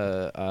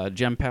little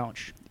gem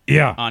pouch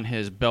Yeah. on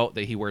his belt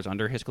that he wears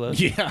under his clothes.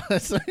 Yeah,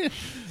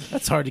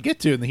 that's hard to get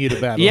to in the heat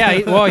of battle. Yeah,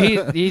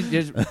 he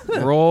just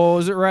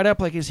rolls it right up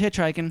like he's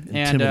hitchhiking and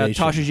Intimidation.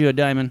 tosses you a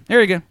diamond. There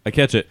you go. I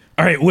catch it.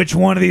 All right, which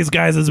one of these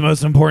guys is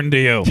most important to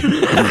you?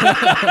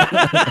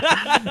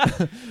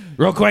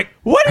 Real quick.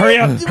 What? Hurry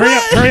up.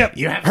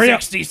 You have Hurry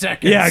up. 60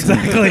 seconds. Yeah,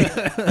 exactly.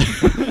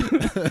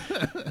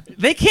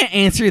 They can't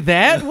answer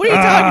that. What are you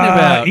talking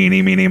about?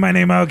 Eeny, meeny,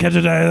 miny, moe, catch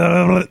a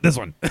die. This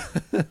one.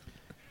 The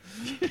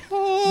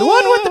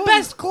one with the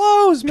best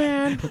clothes,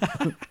 man.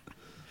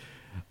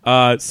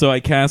 So I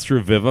cast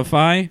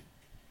Revivify.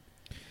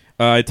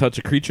 I touch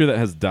a creature that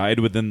has died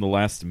within the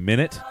last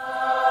minute.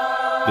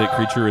 The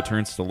creature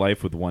returns to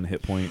life with 1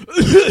 hit point.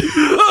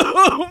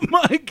 Oh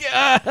my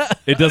god!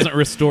 It doesn't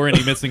restore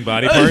any missing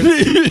body parts.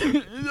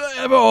 I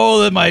have a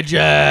hole in my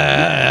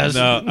chest.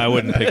 No, I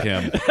wouldn't pick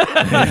him.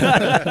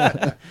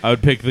 I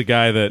would pick the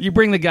guy that. You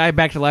bring the guy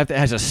back to life that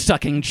has a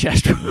sucking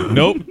chest wound.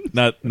 Nope,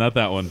 not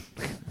that one.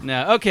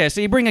 No. Okay,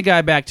 so you bring a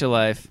guy back to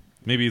life,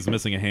 Maybe he's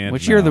missing a hand.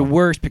 which you're the now.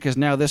 worst because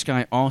now this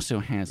guy also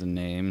has a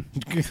name.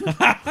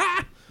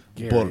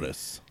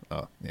 Boris.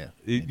 Oh, yeah.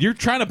 You're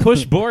trying to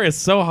push Boris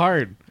so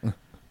hard.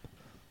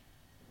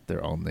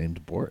 They're all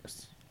named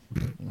Boris.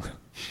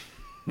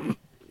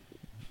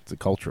 It's a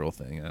cultural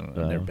thing. I've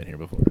never been here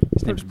before.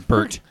 His name's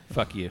Bert.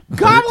 Fuck you.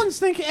 Goblins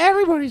think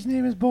everybody's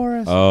name is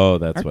Boris. Oh,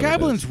 that's Are what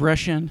goblins it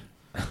Russian?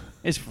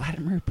 Is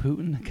Vladimir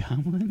Putin a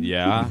goblin? is.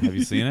 Yeah, have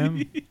you seen him?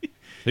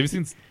 Have you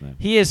seen? No.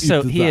 He is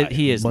so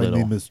he is My little.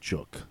 name is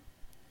Chuck.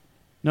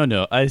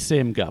 No, I say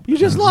him goblin. You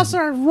just lost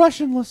our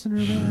Russian listener,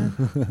 man.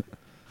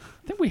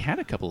 I think we had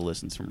a couple of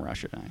listens from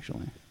Russia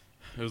actually.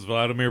 It was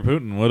Vladimir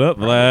Putin. What up,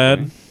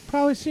 Vlad?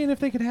 Probably seeing if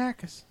they could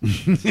hack us.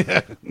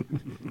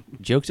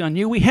 Joke's on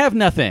you. We have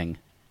nothing.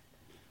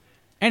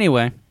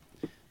 Anyway,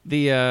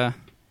 the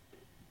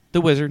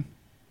wizard,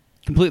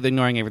 completely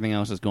ignoring everything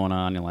else that's going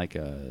on, and like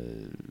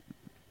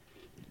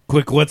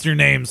Quick, what's your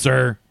name,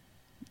 sir?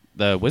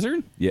 the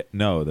wizard. Yeah,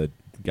 no, the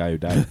guy who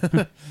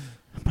died.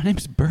 My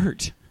name's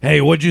Bert. Hey,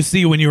 what'd you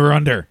see when you were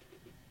under?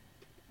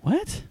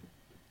 What?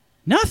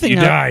 Nothing. You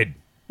died.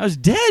 I was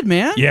dead,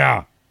 man.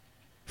 Yeah.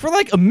 For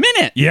like a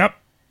minute. Yep.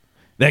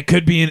 That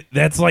could be.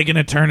 That's like an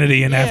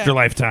eternity in Yeah.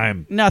 afterlife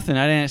time. Nothing.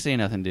 I didn't say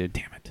nothing, dude.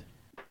 Damn it.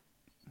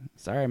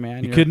 Sorry,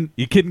 man.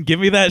 You couldn't give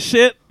me that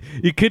shit.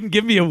 You couldn't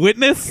give me a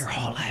witness. Your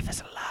whole life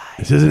is a lie.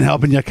 This isn't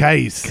helping your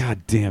case.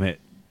 God damn it.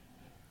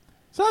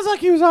 Sounds like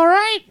he was all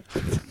right.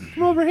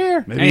 Come over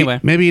here. Anyway.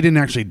 Maybe he didn't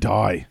actually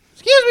die.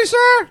 Excuse me,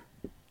 sir.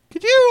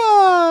 Could you,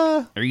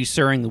 Are you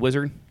sirring the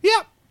wizard?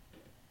 Yep.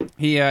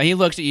 He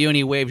looks at you and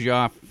he waves you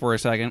off for a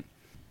second.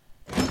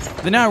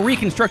 The now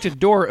reconstructed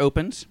door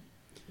opens,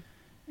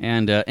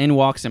 and in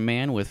walks a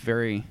man with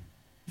very,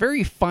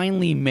 very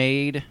finely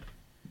made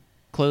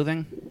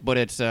clothing, but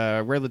it's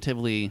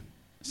relatively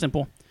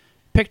simple.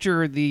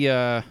 Picture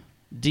the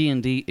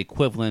D&D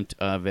equivalent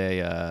of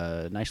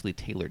a nicely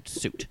tailored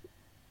suit.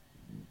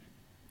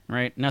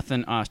 Right?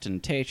 Nothing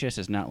ostentatious.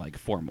 It's not like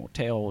formal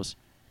tails,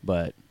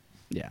 but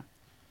yeah.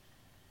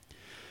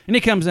 And he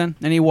comes in,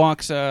 and he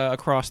walks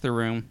across the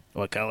room.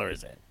 What color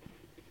is it?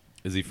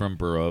 Is he from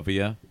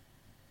Barovia?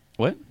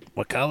 What?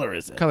 What color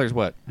is it? Color's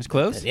what? His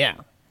clothes? Yeah.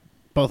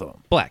 Both of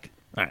them. Black.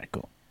 All right,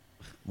 cool.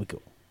 We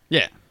cool.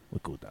 Yeah. We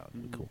cool, dog.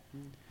 We cool.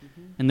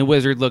 And the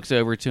wizard looks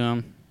over to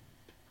him.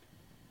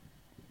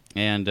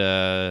 And,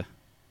 I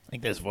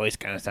think this voice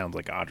kind of sounds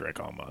like Audric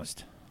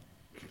almost.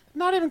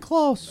 Not even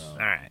close. All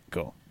right,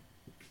 cool.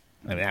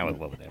 I mean, I would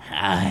love it.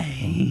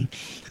 hi.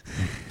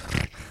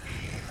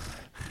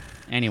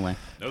 Anyway,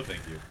 No, thank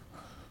you.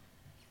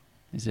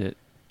 is it...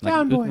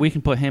 Down, Like, boy. we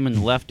can put him in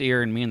the left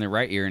ear and me in the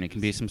right ear, and it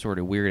can be some sort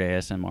of weird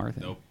ASMR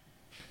thing. Nope.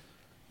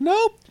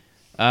 Nope.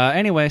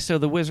 Anyway, so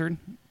the wizard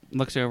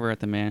looks over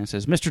at the man and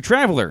says, Mr.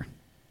 Traveler,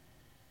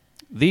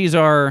 these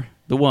are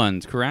the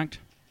ones, correct?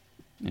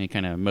 And he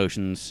kind of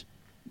motions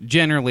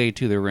generally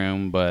to the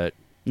room, but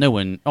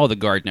all the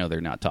guards know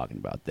they're not talking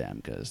about them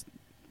because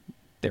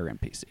they're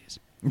NPCs.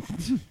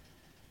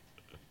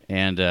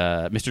 And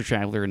Mr.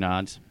 Traveler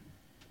nods,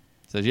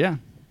 says, yeah,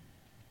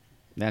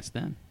 that's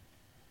them.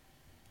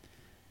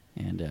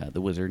 And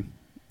the wizard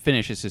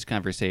finishes his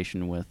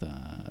conversation with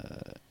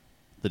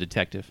the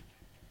detective.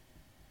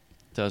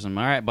 Tells him,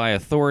 all right, by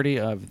authority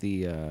of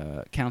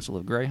the Council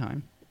of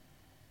Greyheim,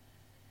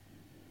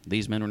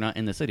 these men were not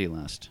in the city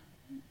last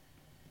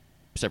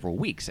several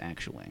weeks,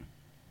 actually,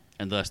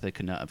 and thus they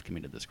could not have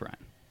committed this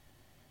crime.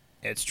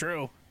 It's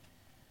true.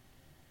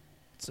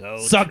 So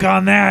Suck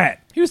on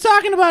that. He was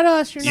talking about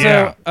us. You're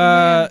Yeah.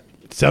 not.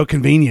 So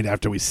convenient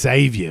after we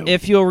save you.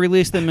 If you'll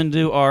release them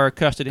into our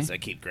custody. I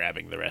keep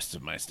grabbing the rest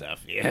of my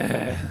stuff.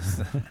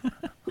 Yes.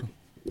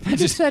 I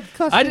just said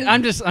custody.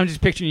 I'm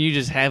just picturing you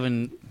just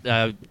having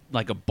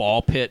like a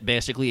ball pit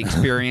basically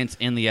experience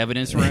in the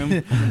evidence room.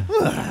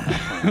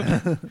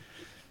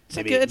 It's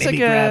Maybe like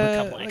grab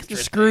a couple like extra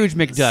the Scrooge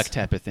things. McDuck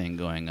type of thing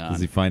going on.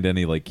 Does he find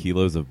any like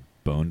kilos of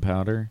bone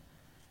powder?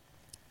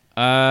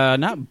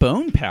 Not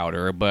bone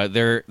powder, but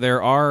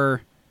there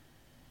are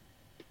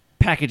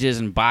packages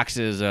and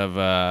boxes of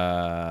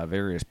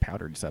various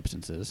powdered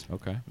substances.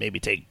 Okay. Maybe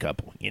take a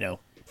couple,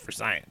 for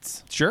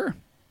science. Sure.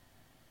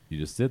 You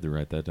just did to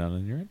write that down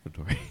in your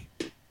inventory.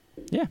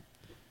 Yeah.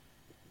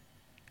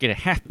 Get a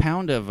half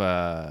pound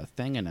of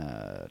thing in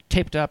a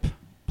taped up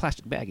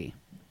plastic baggie.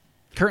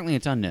 Currently,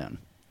 it's unknown.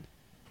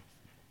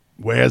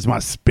 Where's my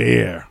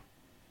spear?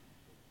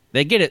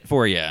 They get it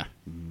for you.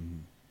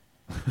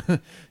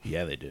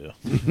 Yeah, they do.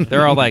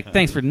 They're all like,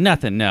 "Thanks for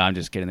nothing." No, I'm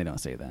just kidding. They don't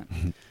say that.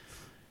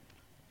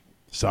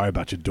 Sorry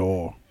about your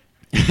door.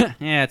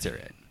 Yeah, it's all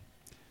right.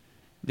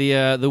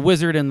 The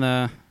wizard and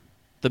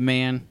the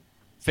man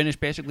finish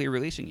basically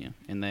releasing you,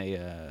 and they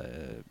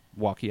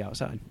walk you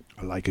outside.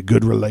 I like a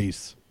good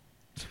release.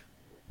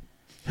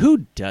 Who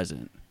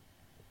doesn't?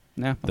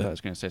 No, I thought I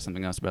was going to say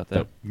something else about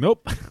that.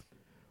 Nope.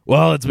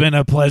 Well, it's been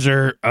a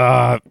pleasure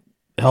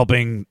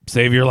helping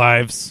save your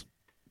lives.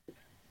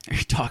 Are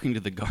you talking to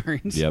the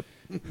guards? Yep.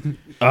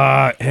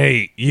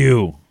 Hey,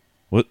 you.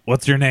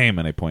 What's your name?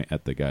 And I point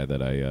at the guy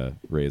that I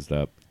raised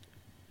up.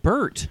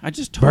 Bert, I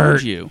just told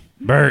Bert. you.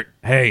 Bert,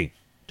 hey.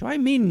 Do I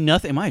mean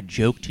nothing? Am I a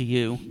joke to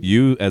you?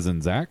 You as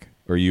in Zach,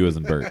 or you as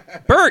in Bert?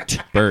 Bert!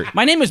 Bert.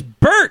 My name is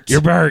Bert!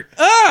 You're Bert.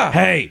 Ah!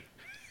 Hey,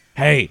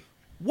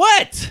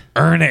 What?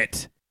 earn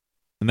it.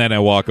 And then I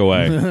walk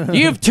away.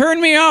 You've turned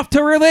me off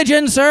to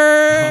religion,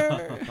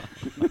 sir!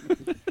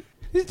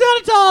 He's done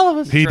it to all of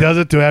us. He does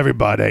it to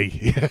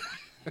everybody.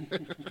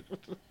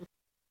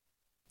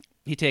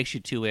 He takes you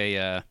to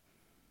a,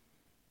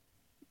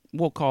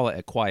 we'll call it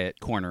a quiet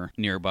corner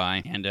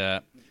nearby, and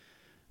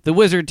the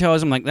wizard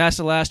tells him, like, that's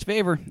the last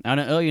favor. I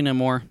don't owe you no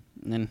more.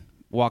 And then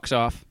walks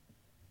off.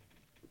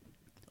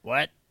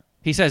 What?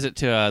 He says it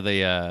to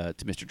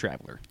to Mr.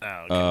 Traveler, Oh,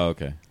 okay. Oh,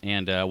 okay.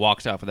 and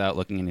walks off without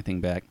looking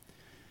anything back.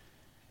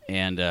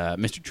 And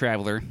Mr.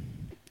 Traveler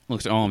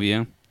looks at all of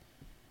you.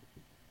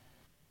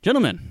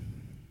 Gentlemen,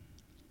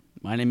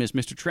 my name is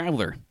Mr.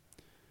 Traveler.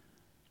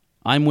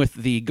 I'm with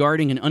the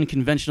Guarding and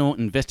Unconventional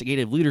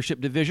Investigative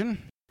Leadership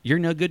Division. You're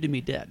no good to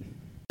me dead.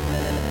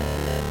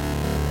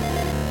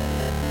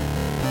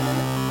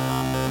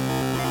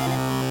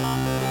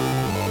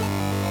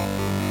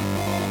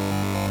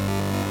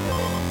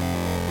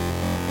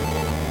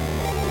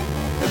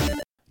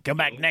 Come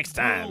back next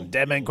time,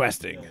 Dead Man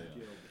Questing.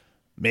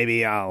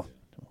 Maybe I'll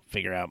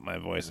figure out my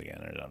voice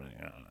again or something.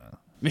 I don't know.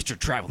 Mr.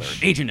 Traveler,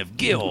 agent of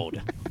Guild.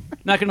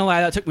 Not gonna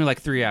lie, that took me like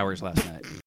 3 hours last night.